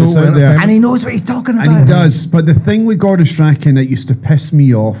best pundits out there. And he knows what he's talking about. And he does. But the thing with Gordon Strachan that used to piss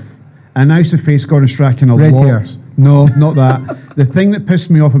me off, and I used to face Gordon Strachan a Red lot. hair. No, not that. The thing that pissed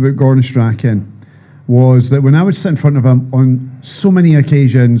me off about Gordon Strachan was that when I would sit in front of him on so many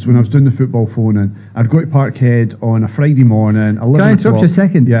occasions when I was doing the football phoning, I'd go to Parkhead on a Friday morning. Can I interrupt you a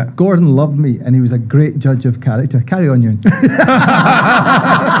second? Yeah. Gordon loved me, and he was a great judge of character. Carry on, Ewan. I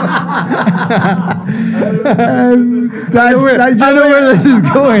know where this is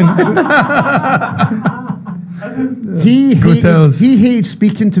going. He hated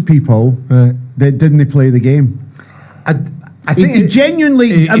speaking to people that didn't play the game. I think he genuinely.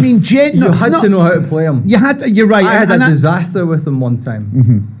 you had to know how to play him. You're right. I had a disaster with him one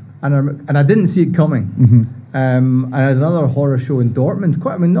time, and I didn't see it coming. I had another horror show in Dortmund.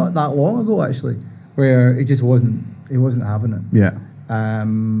 Not that long ago actually, where he just wasn't having it. Yeah.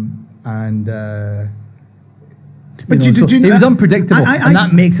 But he was unpredictable, and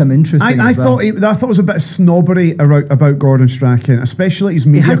that makes him interesting. I thought it was a bit of snobbery about Gordon Strachan, especially at his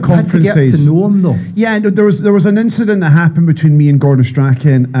media conferences. Had to get to know him though. Yeah, there was an incident that happened between me and Gordon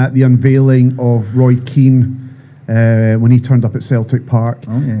Strachan at the unveiling of Roy Keane when he turned up at Celtic Park,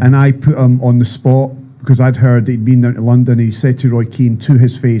 and I put him on the spot because I'd heard that he'd been down to London. And he said to Roy Keane to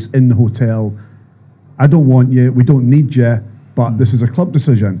his face in the hotel, "I don't want you. We don't need you. But this is a club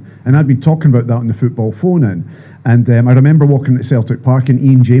decision." And I'd been talking about that on the football phone-in. And I remember walking at Celtic Park and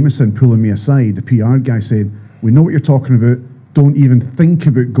Ian Jamieson pulling me aside, the PR guy, saying, "We know what you're talking about. Don't even think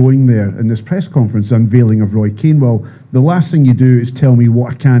about going there in this press conference, the unveiling of Roy Keane. Well, the last thing you do is tell me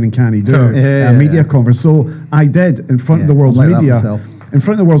what I can and can't do at a media conference." So I did in front of the world's media. In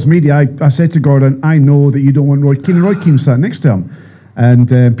front of the world's media, I said to Gordon, "I know that you don't want Roy Keane." And Roy Keane sat next to him. And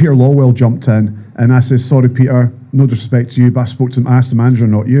Peter Lawwell jumped in. And I said, "Sorry, Peter, no disrespect to you, but I spoke to him, asked the manager,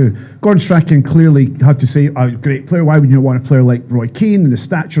 not you." Gordon Strachan clearly had to say, "Oh, great player, why would you not want a player like Roy Keane, and the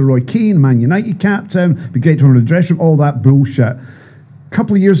stature of Roy Keane, Man United captain, be great to run in the dressing room," all that bullshit. A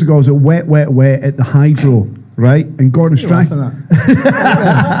couple of years ago, I was at Wet at the Hydro, right? And Gordon Strachan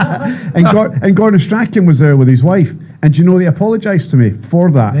and Gordon Strachan was there with his wife. And do you know they apologised to me for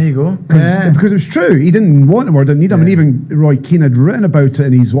that? There you go. Because it was true. He didn't want him or didn't need him. And even Roy Keane had written about it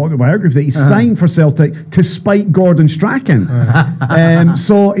in his autobiography that he signed for Celtic to spite Gordon Strachan.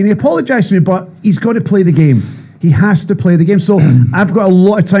 So and he apologised to me, but he's got to play the game. He has to play the game. So I've got a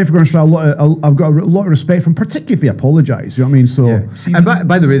lot of time for Gordon Strachan. I've got a lot of respect for him, particularly if he apologised. You know what I mean? So, and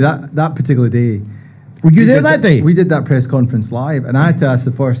by the way, that particular day, were you there that day? We did that press conference live, and I had to ask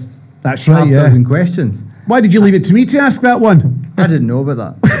the first half-dozen questions. Why did you leave it to me to ask that one? I didn't know about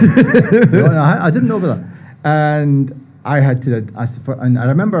that. I didn't know about that. And I had to ask for, and I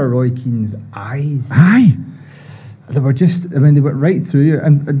remember Roy Keane's eyes. Aye. They were just, I mean, they went right through you.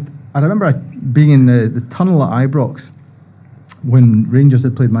 And I remember being in the tunnel at Ibrox when Rangers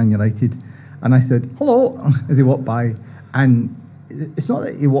had played Man United, and I said, hello, as he walked by. And it's not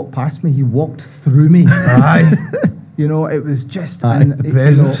that he walked past me, he walked through me. Aye. You know, it was just,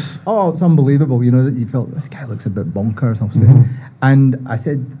 presence. It's unbelievable, you know, that you felt, this guy looks a bit bonkers, I'll say. And I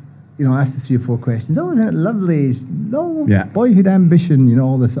said, you know, I asked the 3 or 4 questions. Oh, isn't it lovely? No, boyhood ambition, you know,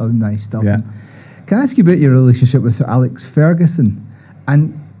 all this other nice stuff. Yeah. And can I ask you about your relationship with Sir Alex Ferguson?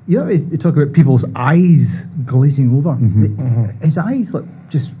 And, you know, you talk about people's eyes glazing over. His eyes, like,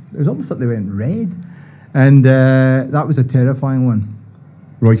 it was almost like they went red. And that was a terrifying one.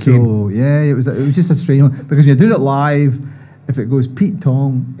 Roy Keane. So, yeah, it was just a strange one. Because when you're doing it live, if it goes Pete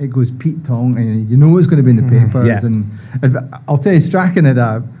Tong, it goes Pete Tong, and you know it's going to be in the papers. Yeah. And I'll tell you, Strachan had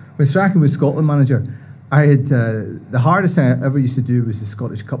when Strachan was Scotland manager, I had the hardest thing I ever used to do was the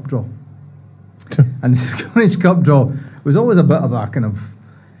Scottish Cup draw. And the Scottish Cup draw was always a bit of a kind of,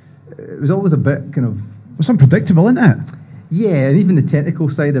 it was always a bit kind of... It's unpredictable, isn't it? Yeah, and even the technical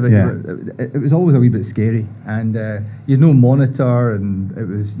side of it, it was always a wee bit scary. And you had no monitor, and it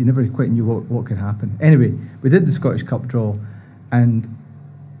was, you never quite knew what could happen. Anyway, we did the Scottish Cup draw, and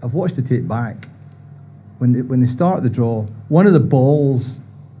I've watched the tape back. When they started the draw, one of the balls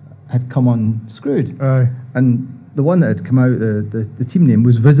had come unscrewed. Aye. And the one that had come out, the team name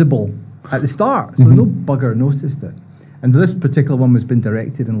was visible at the start, so no bugger noticed it. And this particular one was being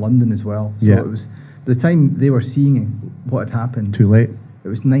directed in London as well. So it was, by the time they were seeing it, what had happened, Too late. it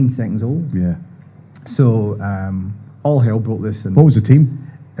was 9 seconds old. Yeah. So all hell broke loose. And What was the team?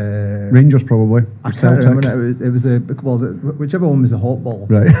 Rangers, probably. I can't remember. It was whichever one was the hot ball.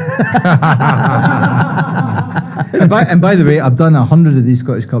 Right. and by the way, I've done 100 of these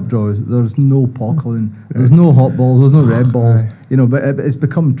Scottish Cup draws. There's no pockling, there's no hot balls, there's no red balls. You know, but it's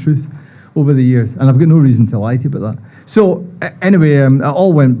become truth over the years, and I've got no reason to lie to you about that. So anyway, it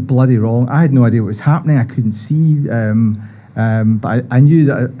all went bloody wrong. I had no idea what was happening. I couldn't see, but I knew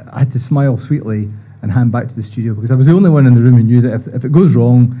that I had to smile sweetly and hand back to the studio, because I was the only one in the room who knew that if it goes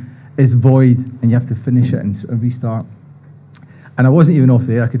wrong, it's void and you have to finish it and restart. And I wasn't even off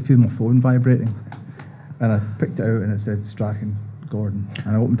the air. I could feel my phone vibrating, and I picked it out and it said Strachan Gordon,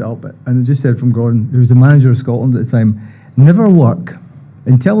 and I opened it up, and it just said from Gordon, who was the manager of Scotland at the time, never work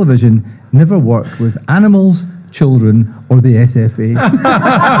in television, never work with animals, children, or the SFA.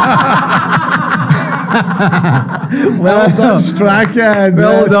 Well done, Strachan.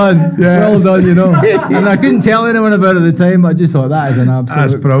 Well done. Yes. Well done, you know. And I couldn't tell anyone about it at the time. I just thought that is an absolute...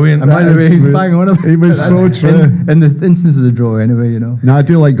 That's brilliant. And by the way, he was bang on him. He was so true. In the instance of the draw, anyway, you know. No, I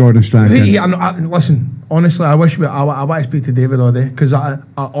do like Gordon Strachan. Listen, honestly, I wish I want to speak to David all day, because I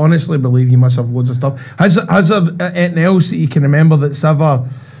honestly believe you must have loads of stuff. Has there anything else that you can remember that's ever...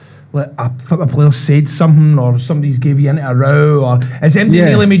 like a football player said something, or somebody's gave you into a row, or has anybody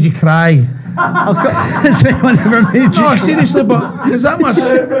nearly made you cry? Has anyone ever made you No, seriously, but because that must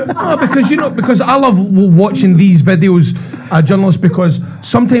because I love watching these videos, journalists, because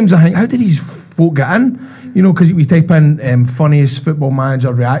sometimes I think, how did these folk get in? You know, because we type in funniest football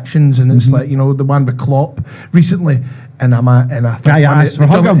manager reactions, and it's like, you know, the one with Klopp recently, and I think guy asked for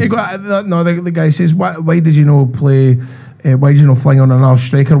hug him. The guy says, why did you not play? Why did you not fling on another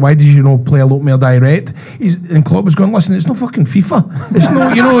striker? Why did you not play a lot more direct? And Klopp was going, listen, it's not fucking FIFA. It's no,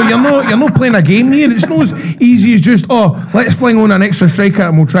 you know, you're not playing a game here. It's not as easy as just, let's fling on an extra striker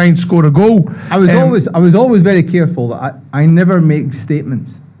and we'll try and score a goal. I was always very careful that I never make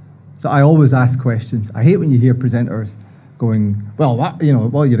statements. So I always ask questions. I hate when you hear presenters going, well,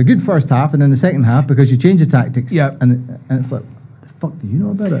 you're a good first half, and then the second half, because you change the tactics. Yeah. And it's like, fuck do you know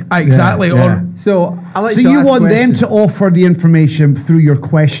about it? Exactly. Yeah. So I like So to you ask want questions. them to offer the information through your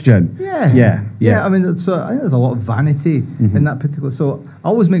question? Yeah. I mean, so I think there's a lot of vanity in that particular. So I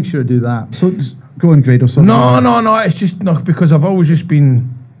always make sure to do that. So go on, Grado. No. It's just because I've always just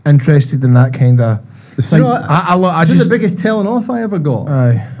been interested in that kind of. You know, I just the biggest telling off I ever got.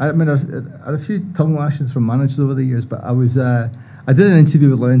 I mean, I've had a few tongue lashings from managers over the years, but I did an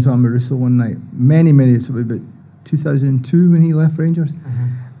interview with Lorenzo Amoruso one night, many, so about 2002 when he left Rangers,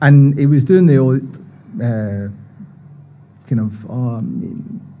 and he was doing the old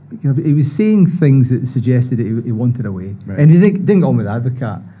he was saying things that suggested that he wanted away, and he didn't go on with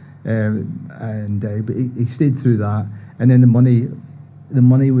Advocat, but he stayed through that, and then the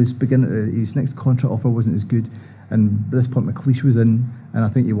money was beginning. His next contract offer wasn't as good, and at this point McLeish was in, and I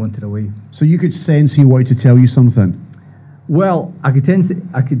think he wanted away. So you could sense he wanted to tell you something. Well, I could sense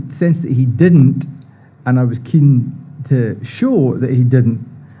that he didn't, and I was keen to show that he didn't.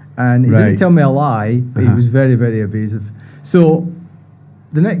 And he Right. didn't tell me a lie, but he was very, very evasive. So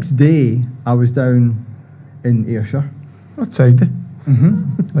the next day, I was down in Ayrshire. That's tidy.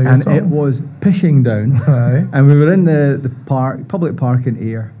 And it was pissing down. Aye. And we were in the park, public park in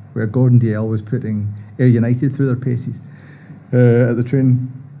Ayr, where Gordon DL was putting Ayr United through their paces at the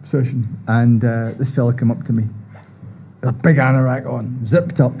train session. And this fella came up to me, with a big anorak on,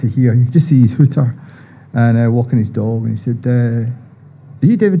 zipped up to here. You could just see his hooter and walking his dog. And he said, "Are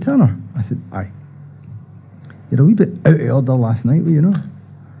you David Tanner?" I said, "Aye." "You're a wee bit out of order last night, were you not?" I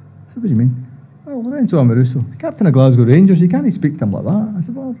said, "What do you mean?" "Oh, Lorenzo Amoruso, captain of Glasgow Rangers, you can't speak to him like that." I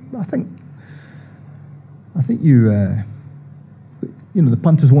said, "Well, I think you, the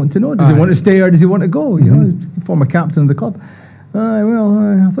punters want to know, does he want to stay or does he want to go? You know, former captain of the club." "Well,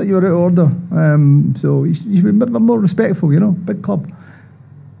 I thought you were out of order, so you should be a bit more respectful, big club."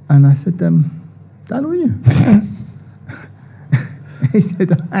 And I said, "I know you." He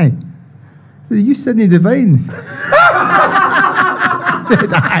said, "Aye." I said, "Are you Sidney Devine?" I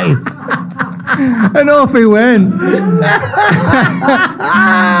said, "Aye." And off he went.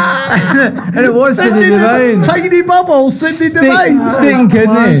 And it was Sidney Devine. Tiny bubble, Sidney Devine. Steak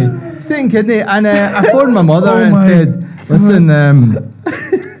and kidney. And I phoned my mother and said, "Listen,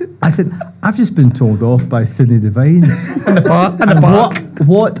 I said, I've just been told off by Sidney Devine." In the park.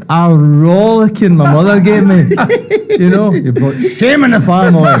 What a rollicking my mother gave me. You brought shame in the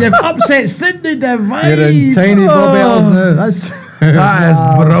family. You've upset Sidney Devine. You're in tiny bobells now. That is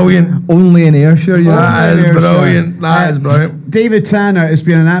brilliant. Only in Ayrshire, That is brilliant. That is brilliant. David Tanner, it's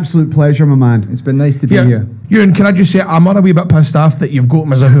been an absolute pleasure, my man. It's been nice to be here. Ewan, can I just say, I'm a wee bit pissed off that you've got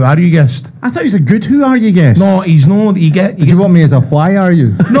him as a Who Are You guest. I thought he was a good Who Are You guest. No, he's not. You Did you want me as a why are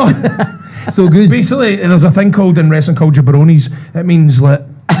you? No. So good. Basically, there's a thing called in wrestling called jabronis. It means like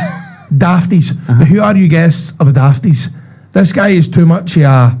dafties. The Who Are You guests are the dafties. This guy is too much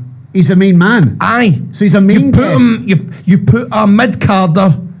a... He's a main man. Aye. So he's a main guest. You've put a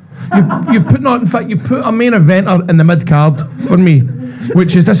mid-carder. You've put a main eventer in the mid-card for me,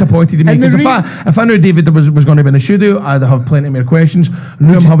 which is disappointing to me. Because if I knew David was going to be in the studio, I'd have plenty more questions.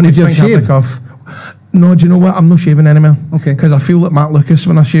 Now I'm having to think off the cuff. No, do you know what? I'm not shaving anymore. Okay. Because I feel like Matt Lucas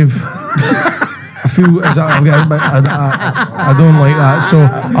when I shave. I don't like that. So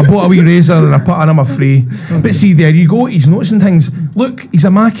I bought a wee razor and I put on him a free. But see, there you go. He's noticing things. Look, he's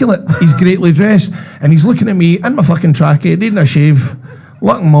immaculate. He's greatly dressed. And he's looking at me in my fucking trackie, needing a shave,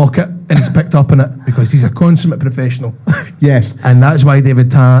 looking mock it, and he's picked up on it because he's a consummate professional. Yes. And that's why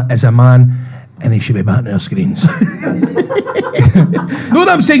David Tanner is a man and he should be back on our screens. No,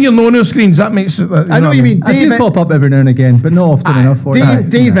 I'm saying you're on our screens. That makes it. I know what you mean. I do David, pop up every now and again, but not often enough for you.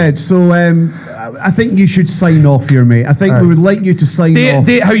 David, so I think you should sign off here, mate. I think we would like you to sign off.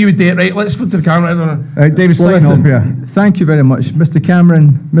 Date how you would date, right? Let's put to the camera. I don't know. David, sign off here. Thank you very much, Mr.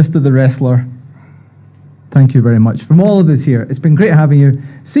 Cameron, Mr. the Wrestler. Thank you very much. From all of us here, it's been great having you.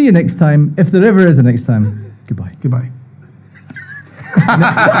 See you next time, if there ever is a next time. Goodbye. Goodbye.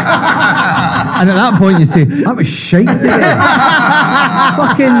 And at that point you say, that was shite today.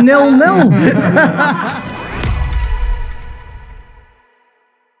 Fucking 0-0.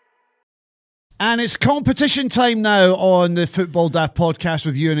 And it's competition time now on the Football Daft podcast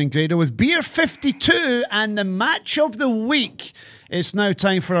with Ewan and Grado with Beer 52 and the match of the week. It's now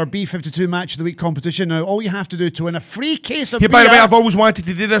time for our B52 match of the week competition. Now, all you have to do to win a free case of beer... By the way, I've always wanted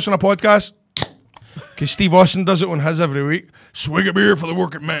to do this on a podcast because Steve Austin does it on his every week. Swig a beer for the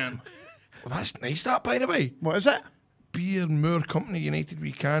working man. Well, that's nice, that, by the way. What is it? Beer Moor Company United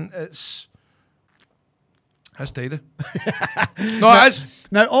We Can. It's tidy. No, it is.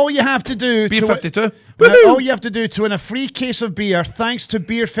 Now, all you have to do... Beer 52. Now, all you have to do to win a free case of beer, thanks to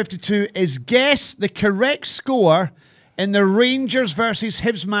Beer 52, is guess the correct score in the Rangers versus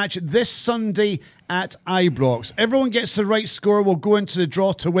Hibs match this Sunday at Ibrox. Everyone gets the right score. We'll go into the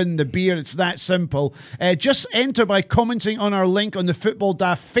draw to win the beer. It's that simple. Just enter by commenting on our link on the Football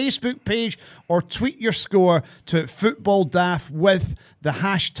Daft Facebook page or tweet your score to Football Daft with the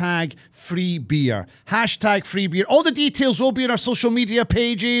hashtag free beer. Hashtag free beer. All the details will be on our social media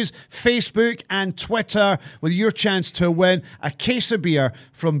pages, Facebook and Twitter, with your chance to win a case of beer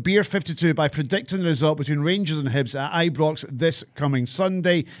from Beer 52 by predicting the result between Rangers and Hibs at Ibrox this coming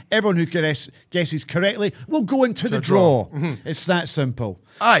Sunday. Everyone who guesses correctly will go into the draw. It's that simple.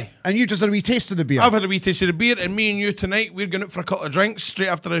 Aye. And you just had a wee taste of the beer. I've had a wee taste of the beer, and me and you tonight, we're going out for a couple of drinks straight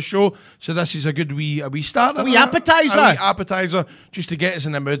after the show. So this is a good wee start. A wee appetiser. A wee appetiser, just to get us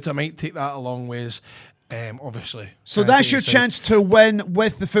in the mood. I might take that a long ways, obviously. So that's your chance to win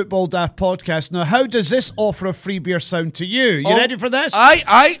with the Football Daft podcast. Now, how does this offer of free beer sound to you? You ready for this?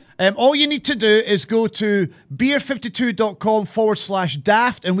 Aye. All you need to do is go to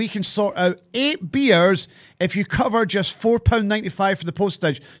beer52.com/daft and we can sort out 8 beers if you cover just £4.95 for the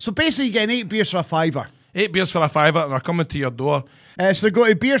postage. So basically you're getting 8 beers for a £5. 8 beers for a £5 and they're coming to your door. So go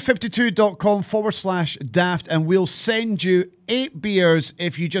to beer52.com/daft and we'll send you 8 beers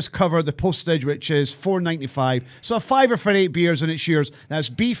if you just cover the postage, which is £4.95. So a £5 for 8 beers and it's yours. That's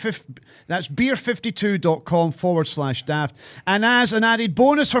beer52.com/daft. And as an added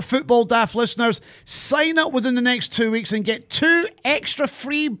bonus for Football Daft listeners, sign up within the next 2 weeks and get 2 extra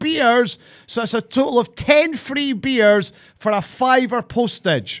free beers. So that's a total of 10 free beers for a £5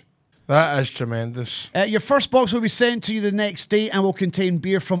 postage. That is tremendous. Your first box will be sent to you the next day and will contain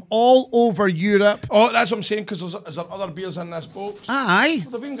beer from all over Europe. Oh, that's what I'm saying, because is there other beers in this box? Aye.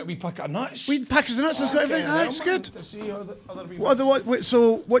 Well, they've even got a wee packet of nuts. Wee packets of nuts, it's got everything. Aye, it's good. To see how the other wee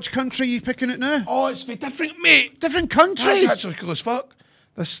So, which country are you picking it now? Oh, it's for different, mate. Different countries? That's actually cool as fuck.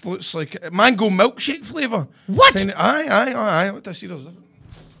 This looks like a mango milkshake flavour. What? Aye. What do I see? There's different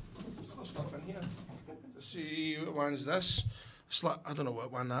stuff in here. Let's see what one's this. It's like, I don't know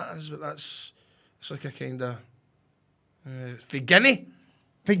what one that is, but it's like a kind of for Guinea.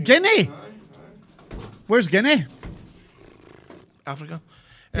 For Guinea? Aye. Where's Guinea? Africa.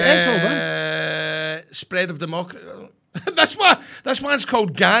 Yes, well done. Spread of democracy. This one's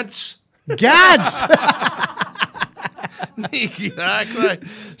called Gads. Gads! Exactly.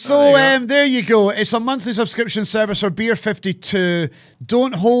 So there you go. It's a monthly subscription service for Beer 52.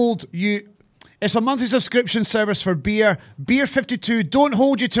 It's a monthly subscription service for beer. Beer 52 don't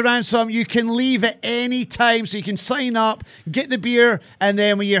hold you to ransom. You can leave at any time, so you can sign up, get the beer, and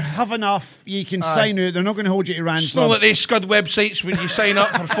then when you have enough, you can sign out. They're not going to hold you to ransom. It's not like they scud websites when you sign up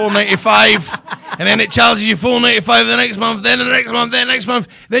for $4.95 and then it charges you $4.95 the next month, then the next month, then the next month.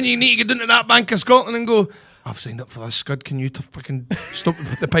 Then you need to get into that Bank of Scotland and go, I've signed up for this scud. Can you fucking stop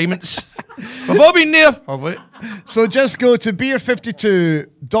the payments? We've all been there. Have we? So just go to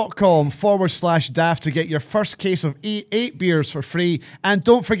beer52.com/daft to get your first case of 8 beers for free. And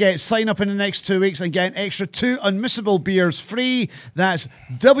don't forget, sign up in the next 2 weeks and get an extra 2 unmissable beers free. That's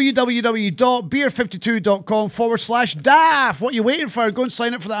www.beer52.com/daft. What are you waiting for? Go and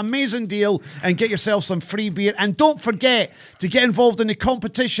sign up for that amazing deal and get yourself some free beer. And don't forget to get involved in the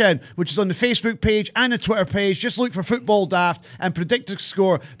competition, which is on the Facebook page and the Twitter page. Just look for Football Daft and predict the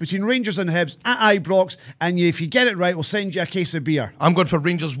score between Rangers and Hibs at Ibrox. And if you get it right, we'll send you a case of beer. I'm going for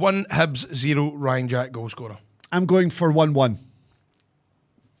Rangers 1, Hibs 0, Ryan Jack goal scorer. I'm going for 1-1.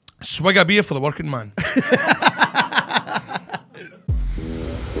 Swig a beer for the working man.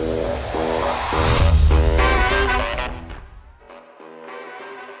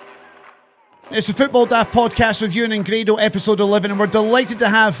 It's the Football Daft podcast with Ewan and Grado, episode 11, and we're delighted to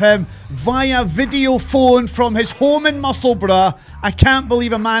have him via video phone from his home in Musselburgh. I can't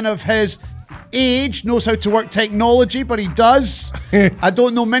believe a man of his age knows how to work technology, but he does. I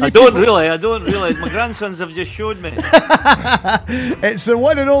don't know many people. I don't really. My grandsons have just showed me. It's the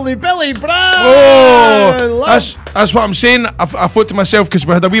one and only Billy Brown. Oh, that's what I'm saying. I thought to myself, because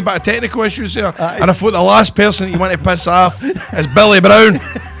we had a wee bit of technical issues there, and I thought the last person you want to piss off is Billy Brown.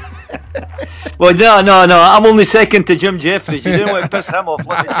 Well, no. I'm only second to Jim Jeffries. You didn't want to piss him off,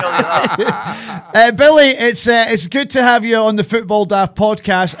 let me tell you that. Billy, it's good to have you on the Football Daft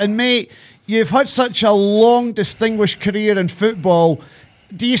podcast. And mate, you've had such a long, distinguished career in football.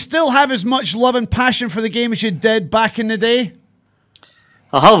 Do you still have as much love and passion for the game as you did back in the day?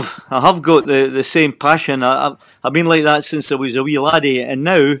 I have got the same passion. I've been like that since I was a wee laddie, and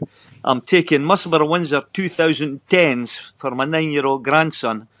now I'm taking Musselburgh Windsor 2010s for my 9-year-old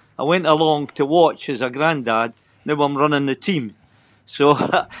grandson. I went along to watch as a granddad. Now I'm running the team. So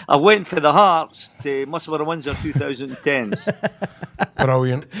I went for the Hearts to Musselburgh Windsor 2010s.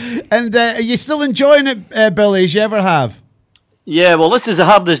 Brilliant. And are you still enjoying it, Billy, as you ever have? Yeah, well, this is the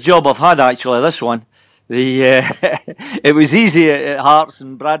hardest job I've had, actually, this one. It was easy at Hearts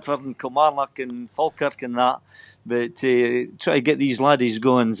and Bradford and Kilmarnock and Falkirk and that. But try to get these laddies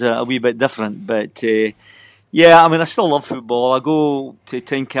going is a wee bit different. But yeah, I mean, I still love football. I go to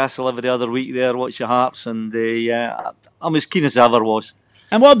Tynecastle every other week there, watch the Hearts, and I'm as keen as I ever was.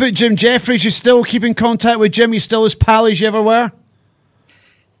 And what about Jim Jeffries? You still keep in contact with Jim? You still as pal as you ever were?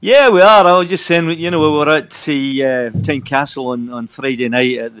 Yeah, we are. I was just saying, we were at Tynecastle on Friday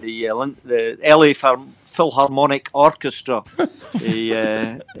night at the LA Philharmonic Orchestra.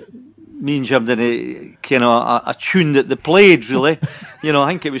 Me and Jim did a tune that they played, really. I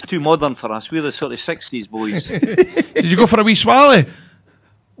think it was too modern for us. We're the sort of 60s boys. Did you go for a wee swally?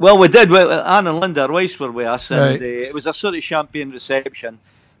 Well, we did. Anne and Linda Royce were with us, and right. It was a sort of champagne reception.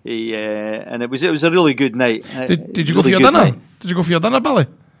 And it was a really good night. Did you go for your dinner? Did you go for your dinner, Billy?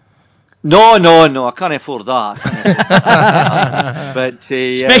 No, I can't afford that. But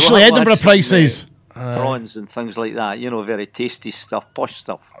especially Edinburgh prices. Prawns and things like that, very tasty stuff, posh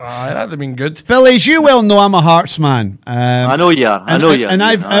stuff. That'd have been good. Billy, as you well know, I'm a Hearts man. I know you are. And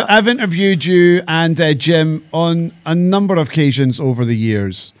I've interviewed you and Jim on a number of occasions over the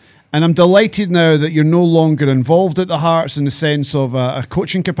years. And I'm delighted now that you're no longer involved at the Hearts in the sense of a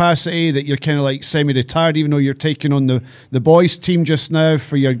coaching capacity, that you're kind of like semi-retired, even though you're taking on the boys' team just now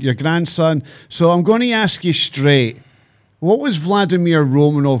for your grandson. So I'm going to ask you straight, what was Vladimir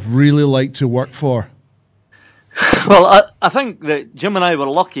Romanov really like to work for? Well, I think that Jim and I were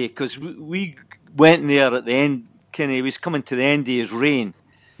lucky because we went there at the end, he was coming to the end of his reign.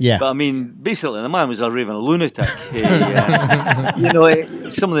 Yeah. But I mean, basically, the man was a raving lunatic.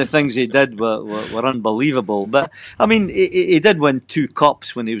 Some of the things he did were unbelievable. But I mean, he did win 2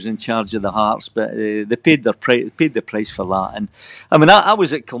 cups when he was in charge of the Hearts, but they paid the price for that. And I mean, I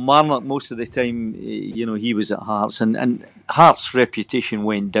was at Kilmarnock most of the time. He was at Hearts, and Hearts' reputation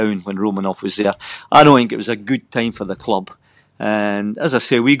went down when Romanov was there. I don't think it was a good time for the club. And as I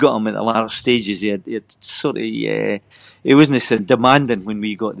say, we got him at the latter stages. He wasn't so demanding when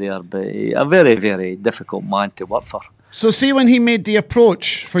we got there, but a very, very difficult man to work for. So see, when he made the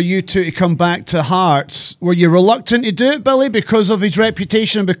approach for you two to come back to Hearts, were you reluctant to do it, Billy, because of his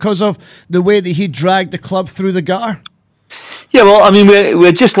reputation, because of the way that he dragged the club through the gutter? Yeah, well, I mean, we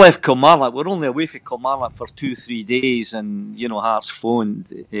had just left Kilmarnock. We're only away from Kilmarnock for 2-3 days, and, Hearts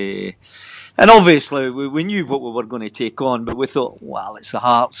phoned. And obviously, we knew what we were going to take on, but we thought, well, it's the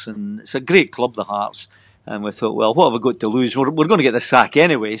Hearts, and it's a great club, the Hearts. And we thought, well, what have we got to lose? We're going to get the sack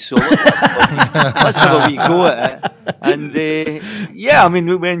anyway, so let's have a wee go at it. And, I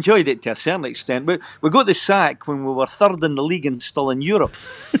mean, we enjoyed it to a certain extent. But we got the sack when we were 3rd in the league and still in Europe.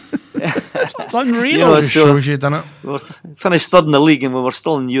 It's unreal. It shows you, doesn't it? We finished 3rd in the league and we were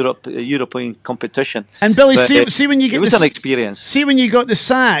still in European competition. And Billy, see when you get it was an experience. See when you got the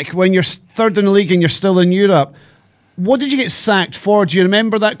sack when you're 3rd in the league and you're still in Europe. What did you get sacked for? Do you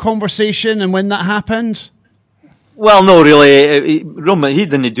remember that conversation and when that happened? Well, no, really. Roman, he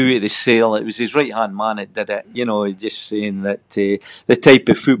didn't do it at the sale. It was his right-hand man that did it. Just saying that the type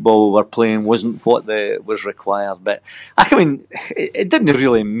of football we were playing wasn't what was required. But, I mean, it didn't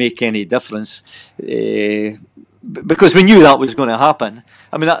really make any difference because we knew that was going to happen.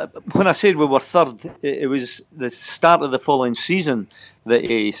 I mean, when I said we were 3rd, it was the start of the following season that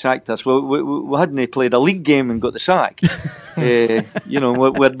he sacked us. We hadn't played a league game and got the sack. We'd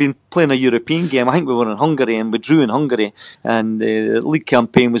been playing a European game. I think we were in Hungary and we drew in Hungary, and the league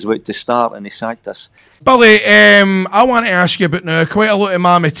campaign was about to start and he sacked us. Billy, I want to ask you about now, quite a lot of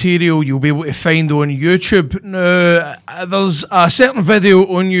my material you'll be able to find on YouTube. Now, there's a certain video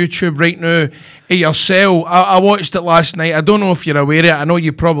on YouTube right now of yourself. I watched it last night. I don't know if you're aware of it. I know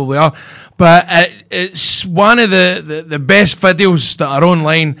you probably are. But it's one of the best videos that are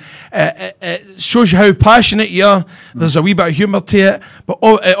online. It shows you how passionate you are. There's a wee bit of humour to it. But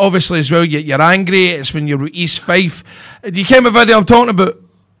obviously as well, you're angry. It's when you're at East Fife. Do you kind of video I'm talking about?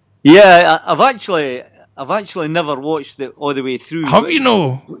 Yeah, I've actually never watched it all the way through. Have you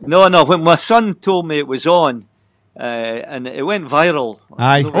no? No. When my son told me it was on, and it went viral.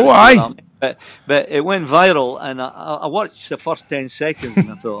 Aye. Aye. But it went viral, and I watched the first 10 seconds,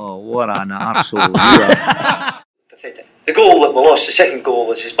 and I thought, oh, what an arsehole. Pathetic. The goal that we lost, the second goal,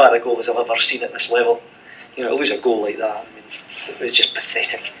 was as bad a goal as I've ever seen at this level. To lose a goal like that, I mean, it was just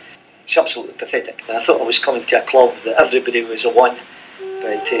pathetic. It's absolutely pathetic. And I thought I was coming to a club that everybody was a one,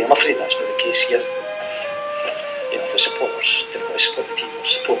 but I'm afraid that's not the case here. If the supporters didn't want to support the team or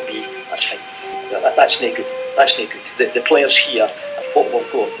support me, that's fine. That's no good. That's no good. The players here are what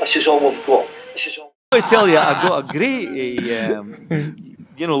we've got. This is all we've got. I tell you, I got a great,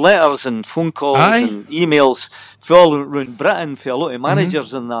 letters and phone calls and emails from all around Britain for a lot of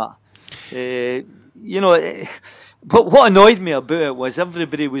managers and that. But what annoyed me about it was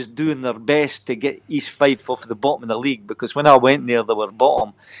everybody was doing their best to get East Fife off the bottom of the league, because when I went there, they were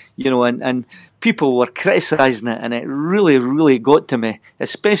bottom, and people were criticising it, and it really, really got to me,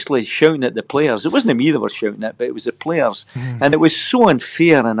 especially shouting at the players. It wasn't me they were shouting at, but it was the players, and it was so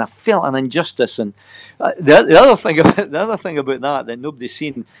unfair, and I felt an injustice. And the other thing about that nobody's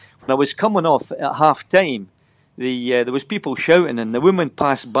seen, when I was coming off at half time, there was people shouting, and the woman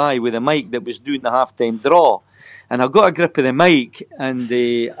passed by with a mic that was doing the half time draw. And I got a grip of the mic, and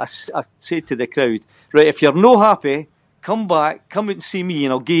I said to the crowd, right, if you're no happy, come back, come out and see me,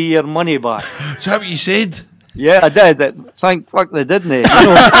 and I'll give you your money back. Is that what you said? Yeah, I did. Thank fuck they didn't.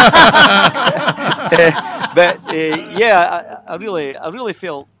 I really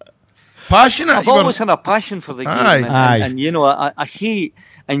felt passionate. I've always had a passion for the game, Aye. and you know, I hate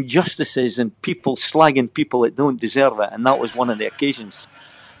injustices and people slagging people that don't deserve it, and that was one of the occasions.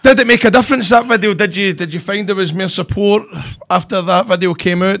 Did it make a difference, that video? Did you find there was more support after that video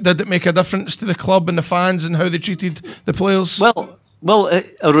came out? Did it make a difference to the club and the fans and how they treated the players? Well,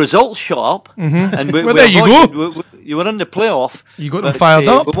 a result shot up, and well, there you go. You were in the playoff. You got them fired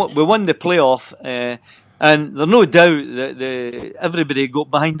up. We won the playoff, and there's no doubt that everybody got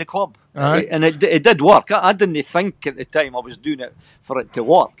behind the club, and it did work. I didn't think at the time I was doing it for it to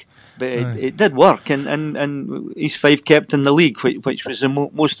work. But it did work, and East Fife kept in the league, which was the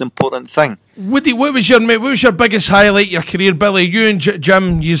most important thing. Woody, what was your biggest highlight of your career, Billy? You and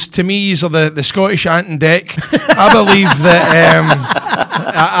Jim, to me, are the Scottish Ant and Dec. I believe that.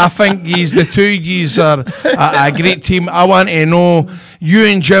 I think the two yous are a great team. I want to know, you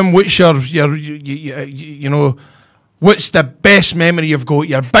and Jim, what's what's the best memory you've got?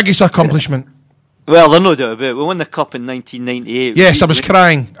 Your biggest accomplishment? Well, there's no doubt about it. We won the cup in 1998. Yes, I was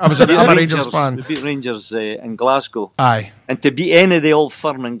crying. I'm a Rangers fan. We beat Rangers in Glasgow. Aye. And to beat any of the old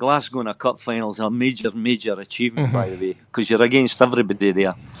firm in Glasgow in a cup final is a major achievement, by the way, because you're against everybody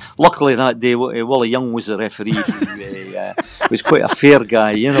there. Luckily that day, Wally Young was the referee. He was quite a fair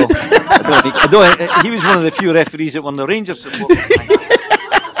guy, you know. He was one of the few referees that won the Rangers supporters.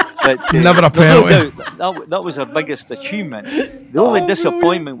 But, never a penalty. That was our biggest achievement. The only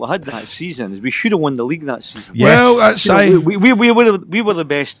disappointment we had that season is we should have won the league that season. Yes. Well, that's we were the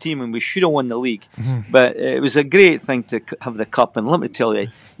best team and we should have won the league. But it was a great thing to have the cup. And let me tell you,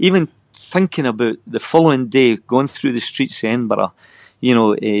 even thinking about the following day, going through the streets of Edinburgh, you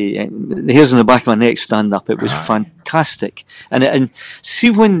know, the hairs on the back of my neck stand up. It was fantastic. And see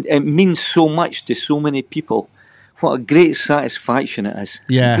when it means so much to so many people. What a great satisfaction it is.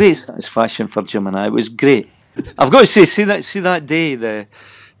 Yeah. Great satisfaction for Jim and I. It was great. I've got to say, see that day, the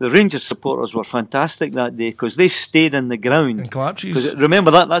Rangers supporters were fantastic that day because they stayed in the ground. In Clapsies.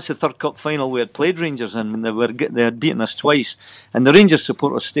 Remember that's the third cup final we had played Rangers in, and they had beaten us twice. And the Rangers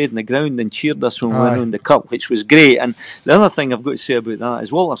supporters stayed in the ground and cheered us when we won the cup, which was great. And the other thing I've got to say about that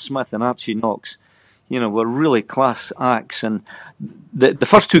is Walter Smith and Archie Knox, you know, were really class acts. And the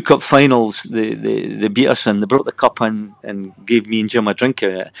first two cup finals, they beat us and they brought the cup in and gave me and Jim a drink out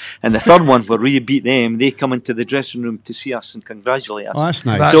of it. And the third one, where we beat them, they come into the dressing room to see us and congratulate us. Oh, that's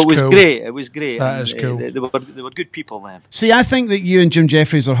nice. That's so it was cool. great. It was great. That is cool. They were good people then. See, I think that you and Jim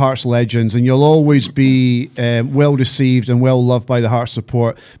Jeffries are Hearts legends, and you'll always be well received and well loved by the Hearts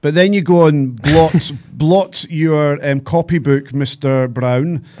support. But then you go and blot your copybook, Mr.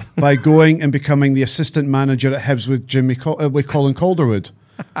 Brown, by going and becoming the assistant manager at Hibs with Colin Calderwood.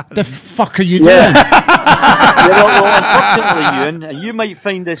 The fuck are you doing? Well, unfortunately, Ewan, and you might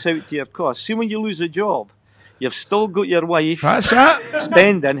find this out to your cost. See, when you lose a job, you've still got your wife. That's it.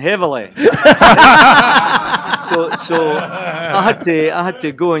 Spending heavily. so I had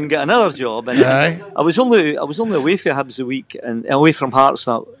to go and get another job, and I was only away for Hibs a week and away from Hearts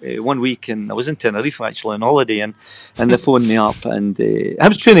that 1 week, and I was in Tenerife actually on holiday, and they phoned me up, and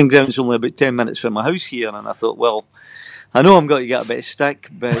Hibs training ground is only about 10 minutes from my house here, and I thought, well, I know I'm going to get a bit of stick,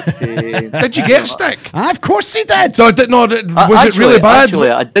 but... did you get stick? Of course he did. No, was it really bad?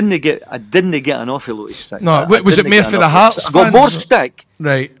 Actually, I didn't get an awful lot of stick. No, was it more for the Hearts I got fans? more stick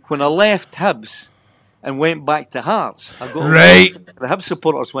Right. when I left Hibs and went back to Hearts. I got Right. the Hibs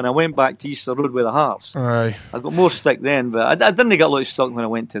supporters when I went back to Easter Road with the Hearts. Aye. I got more stick then, but I didn't get a lot of stick when I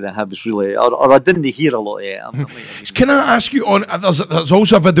went to the Hibs, really, or I didn't hear a lot of it. Can I ask you on? There's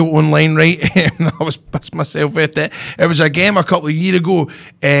also a video online, right? I was pissed myself at it. It was a game a couple of years ago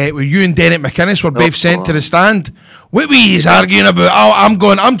where you and Derek McInnes were both sent to the stand. What were you arguing about? Oh, I'm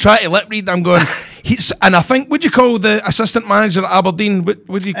trying to lip read. I'm going. And I think, would you call the assistant manager at Aberdeen?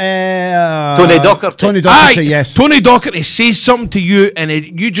 Would you? Tony Docherty. Tony Docherty, yes. Tony Docherty says something to you, and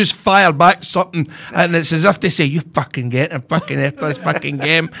you just fire back something, and it's as if to say, "You fucking get and fucking after this fucking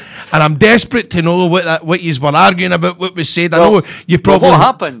game." And I'm desperate to know what you were arguing about. What was said. I know you probably.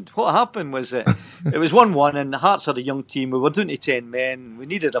 What happened was it was 1-1, and the Hearts had a young team. We were down to 10 men. We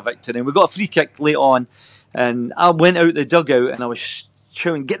needed a victory, and we got a free kick late on, and I went out the dugout, and I was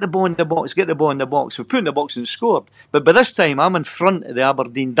shouting, "Get the ball in the box, get the ball in the box." We put in the box and scored. But by this time, I'm in front of the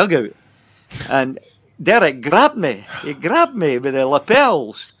Aberdeen dugout. And Derek grabbed me. He grabbed me with the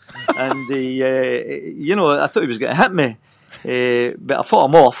lapels. And, I thought he was going to hit me. But I fought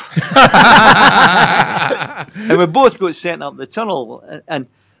him off. And we both got sent up the tunnel. And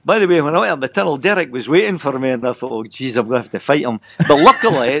by the way, when I went up the tunnel, Derek was waiting for me, and I thought, oh, geez, I'm going to have to fight him. But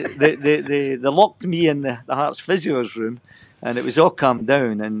luckily, they locked me in the Hearts physio's room, and it was all calmed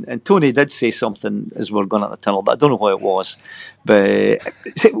down. And Tony did say something as we were going out the tunnel, but I don't know what it was. But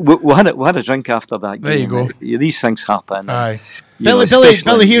we had a drink after that. There you go. These things happen. Aye.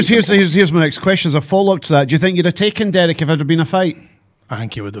 Billy, here's my next question as a follow up to that. Do you think you'd have taken Derek if it had been a fight? I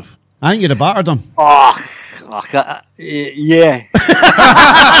think you would have. I think you'd have battered him. Yeah.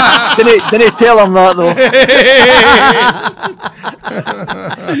 Didn't tell him that though.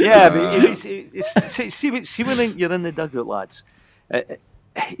 Yeah, but see when you're in the dugout, lads.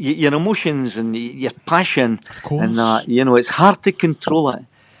 Your emotions and your passion, of course, and that, it's hard to control it.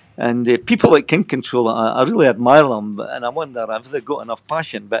 And people that can control it, I really admire them, and I wonder if they've got enough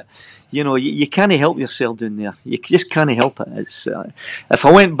passion. But you can't help yourself down there. You just can't help it. It's if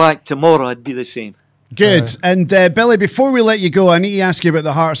I went back tomorrow, I'd be the same. Good. And Billy, before we let you go, I need to ask you about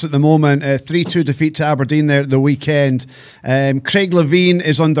the Hearts at the moment. 3-2 defeat to Aberdeen there at the weekend. Craig Levein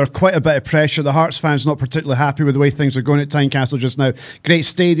is under quite a bit of pressure. The Hearts fans not particularly happy with the way things are going at Tynecastle just now. Great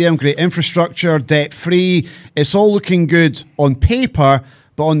stadium, great infrastructure, debt-free. It's all looking good on paper,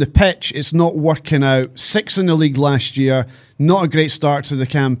 but on the pitch, it's not working out. 6th in the league last year. Not a great start to the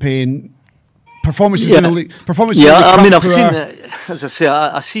campaign. Performances in the league. I've seen it. As I say,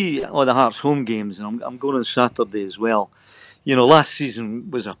 I see all the Hearts home games, and I'm going on Saturday as well. Last season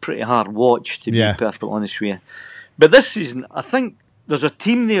was a pretty hard watch, to be perfectly honest with you. But this season, I think there's a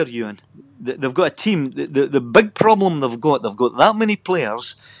team there, Ewan. They've got a team. The big problem they've got that many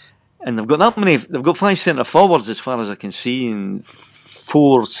players, and they've got 5 centre forwards as far as I can see, and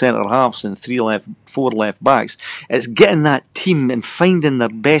 4 centre halves and 4 left backs. It's getting that team and finding their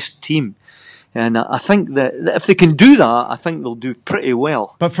best team. And I think that if they can do that, I think they'll do pretty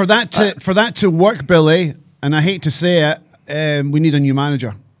well. But for that to work, Billy, and I hate to say it, we need a new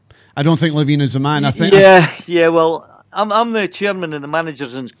manager. I don't think Levein is the man. I think. Yeah. Well, I'm the chairman of the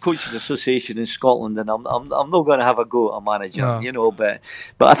Managers and Coaches Association in Scotland, and I'm not going to have a go at a manager,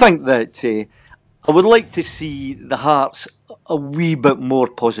 But I think that I would like to see the Hearts a wee bit more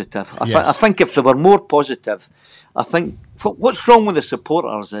positive. I think if they were more positive, I think what's wrong with the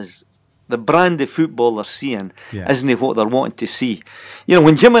supporters is the brand of football they're seeing isn't what they're wanting to see.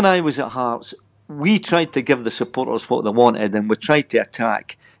 When Jim and I was at Hearts, we tried to give the supporters what they wanted, and we tried to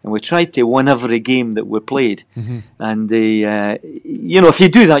attack, and we tried to win every game that we played. Mm-hmm. And if you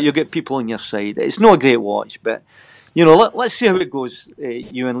do that, you'll get people on your side. It's not a great watch, but let's see how it goes.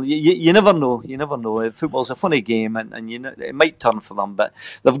 You never know. You never know. Football's a funny game, and it might turn for them, but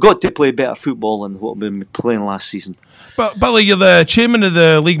they've got to play better football than what we've been playing last season. But Billy, you're the chairman of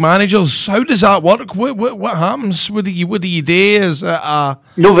the league managers. How does that work? What happens? What do you do? Is it not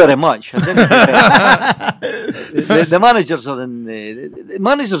very much. the managers are the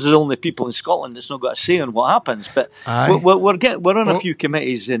managers are the only people in Scotland that's not got a say on what happens. But we're on a few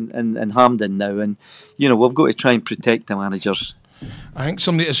committees in Hampden now, and we've got to try and protect the managers. I think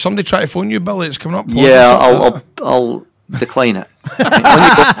somebody trying to phone you, Billy. It's coming up. I'll decline it.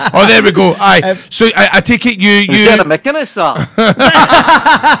 Oh, there we go. Aye. So I take it you. Derek McInnes, that.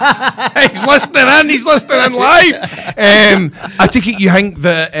 He's listening in live. I take it you think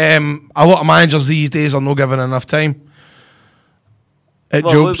that a lot of managers these days are not given enough time.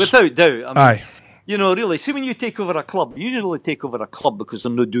 Without doubt. Aye. Really, see, when you take over a club, you usually take over a club because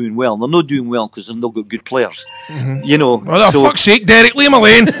they're not doing well. They're not doing well because they've not got good players. Mm-hmm. Well, for fuck's sake, Derek, leave him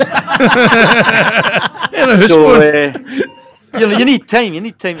alone. You need time. You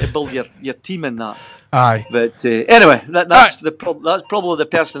need time to build your team in that. Aye. But anyway, that's probably the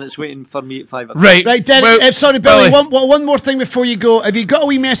person that's waiting for me at 5 o'clock. Right, Derek. Sorry, Billy. One more thing before you go. Have you got a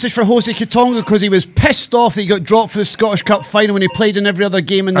wee message for Jose Katongo, because he was pissed off that he got dropped for the Scottish Cup final when he played in every other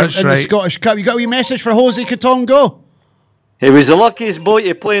game in the Scottish Cup? You got a wee message for Jose Katongo? He was the luckiest boy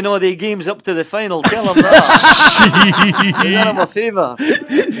to play in all the games up to the final. Tell him that. He done him a favour.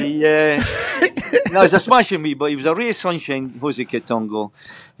 He was a smashing wee boy. He was a ray of sunshine, Jose Katongo.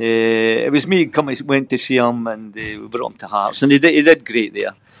 It was me who went to see him, and we brought him to Hearts, and he did great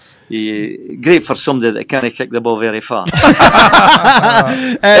there. Great for somebody that can't kick the ball very far.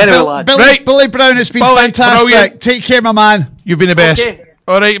 Anyway, lads. Billy Brown, it's been fantastic. Brilliant. Take care, my man. You've been the best. Okay.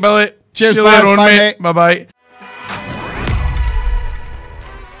 All right, Billy. Cheers, see you later on, mate. Bye-bye.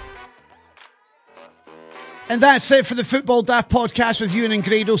 And that's it for the Football Daft podcast with Ewan and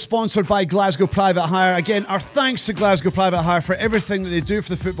Grado, sponsored by Glasgow Private Hire. Again, our thanks to Glasgow Private Hire for everything that they do for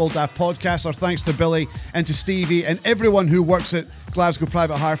the Football Daft podcast. Our thanks to Billy and to Stevie and everyone who works at Glasgow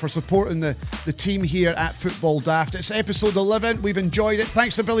Private Hire for supporting the team here at Football Daft. It's episode 11. We've enjoyed it.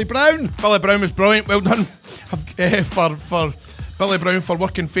 Thanks to Billy Brown. Billy Brown was brilliant. Well done for Billy Brown for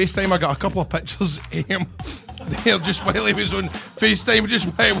working FaceTime. I got a couple of pictures of him there just while he was on FaceTime, just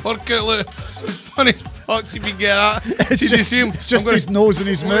while working. Look, it's funny as fuck if you get that. It's Did you see him? It's just his nose and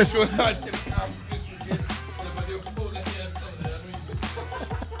his mouth.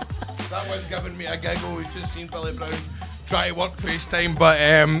 That was giving me a giggle. We've just seen Billy Brown try to work FaceTime, but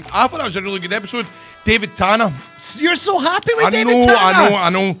I thought that was a really good episode. David Tanner. You're so happy with David Tanner. I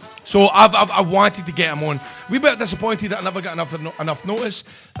know. So I wanted to get him on. We were disappointed that I never got enough notice.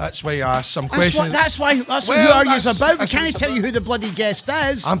 That's why I asked some questions. That's what who are you about? We can't tell you who the bloody guest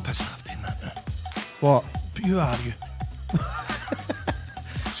is. I'm pissed off doing that now. What? But who are you?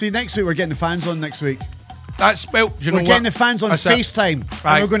 See, next week we're getting the fans on next week. That's spelt. Do you know We're getting the fans on FaceTime.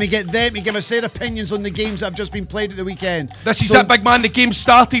 Right. And we're going to get them to give us their opinions on the games that have just been played at the weekend. This is it, big man. The game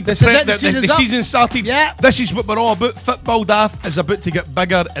started. This is it. The season started. Yeah. This is what we're all about. Football Daft is about to get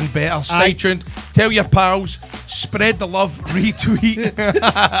bigger and better. Stay tuned. Tell your pals. Spread the love. Retweet.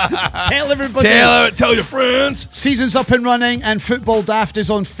 Tell everybody. Tell your friends. Season's up and running, and Football Daft is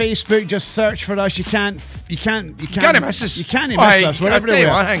on Facebook. Just search for us. You can't miss us. You can't miss us. We're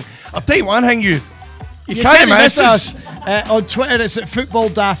everywhere. I'll tell you one thing. You can't miss us. On Twitter, it's at Football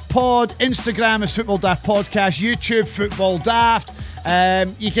Daft Pod. Instagram is Football Daft Podcast. YouTube, Football Daft.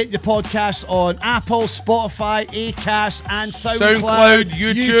 You get the podcast on Apple, Spotify, Acast, and SoundCloud.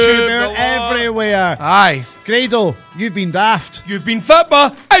 YouTube, everywhere. Aye. Grado, you've been daft. You've been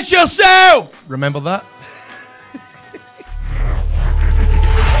football. It's yourself. Remember that.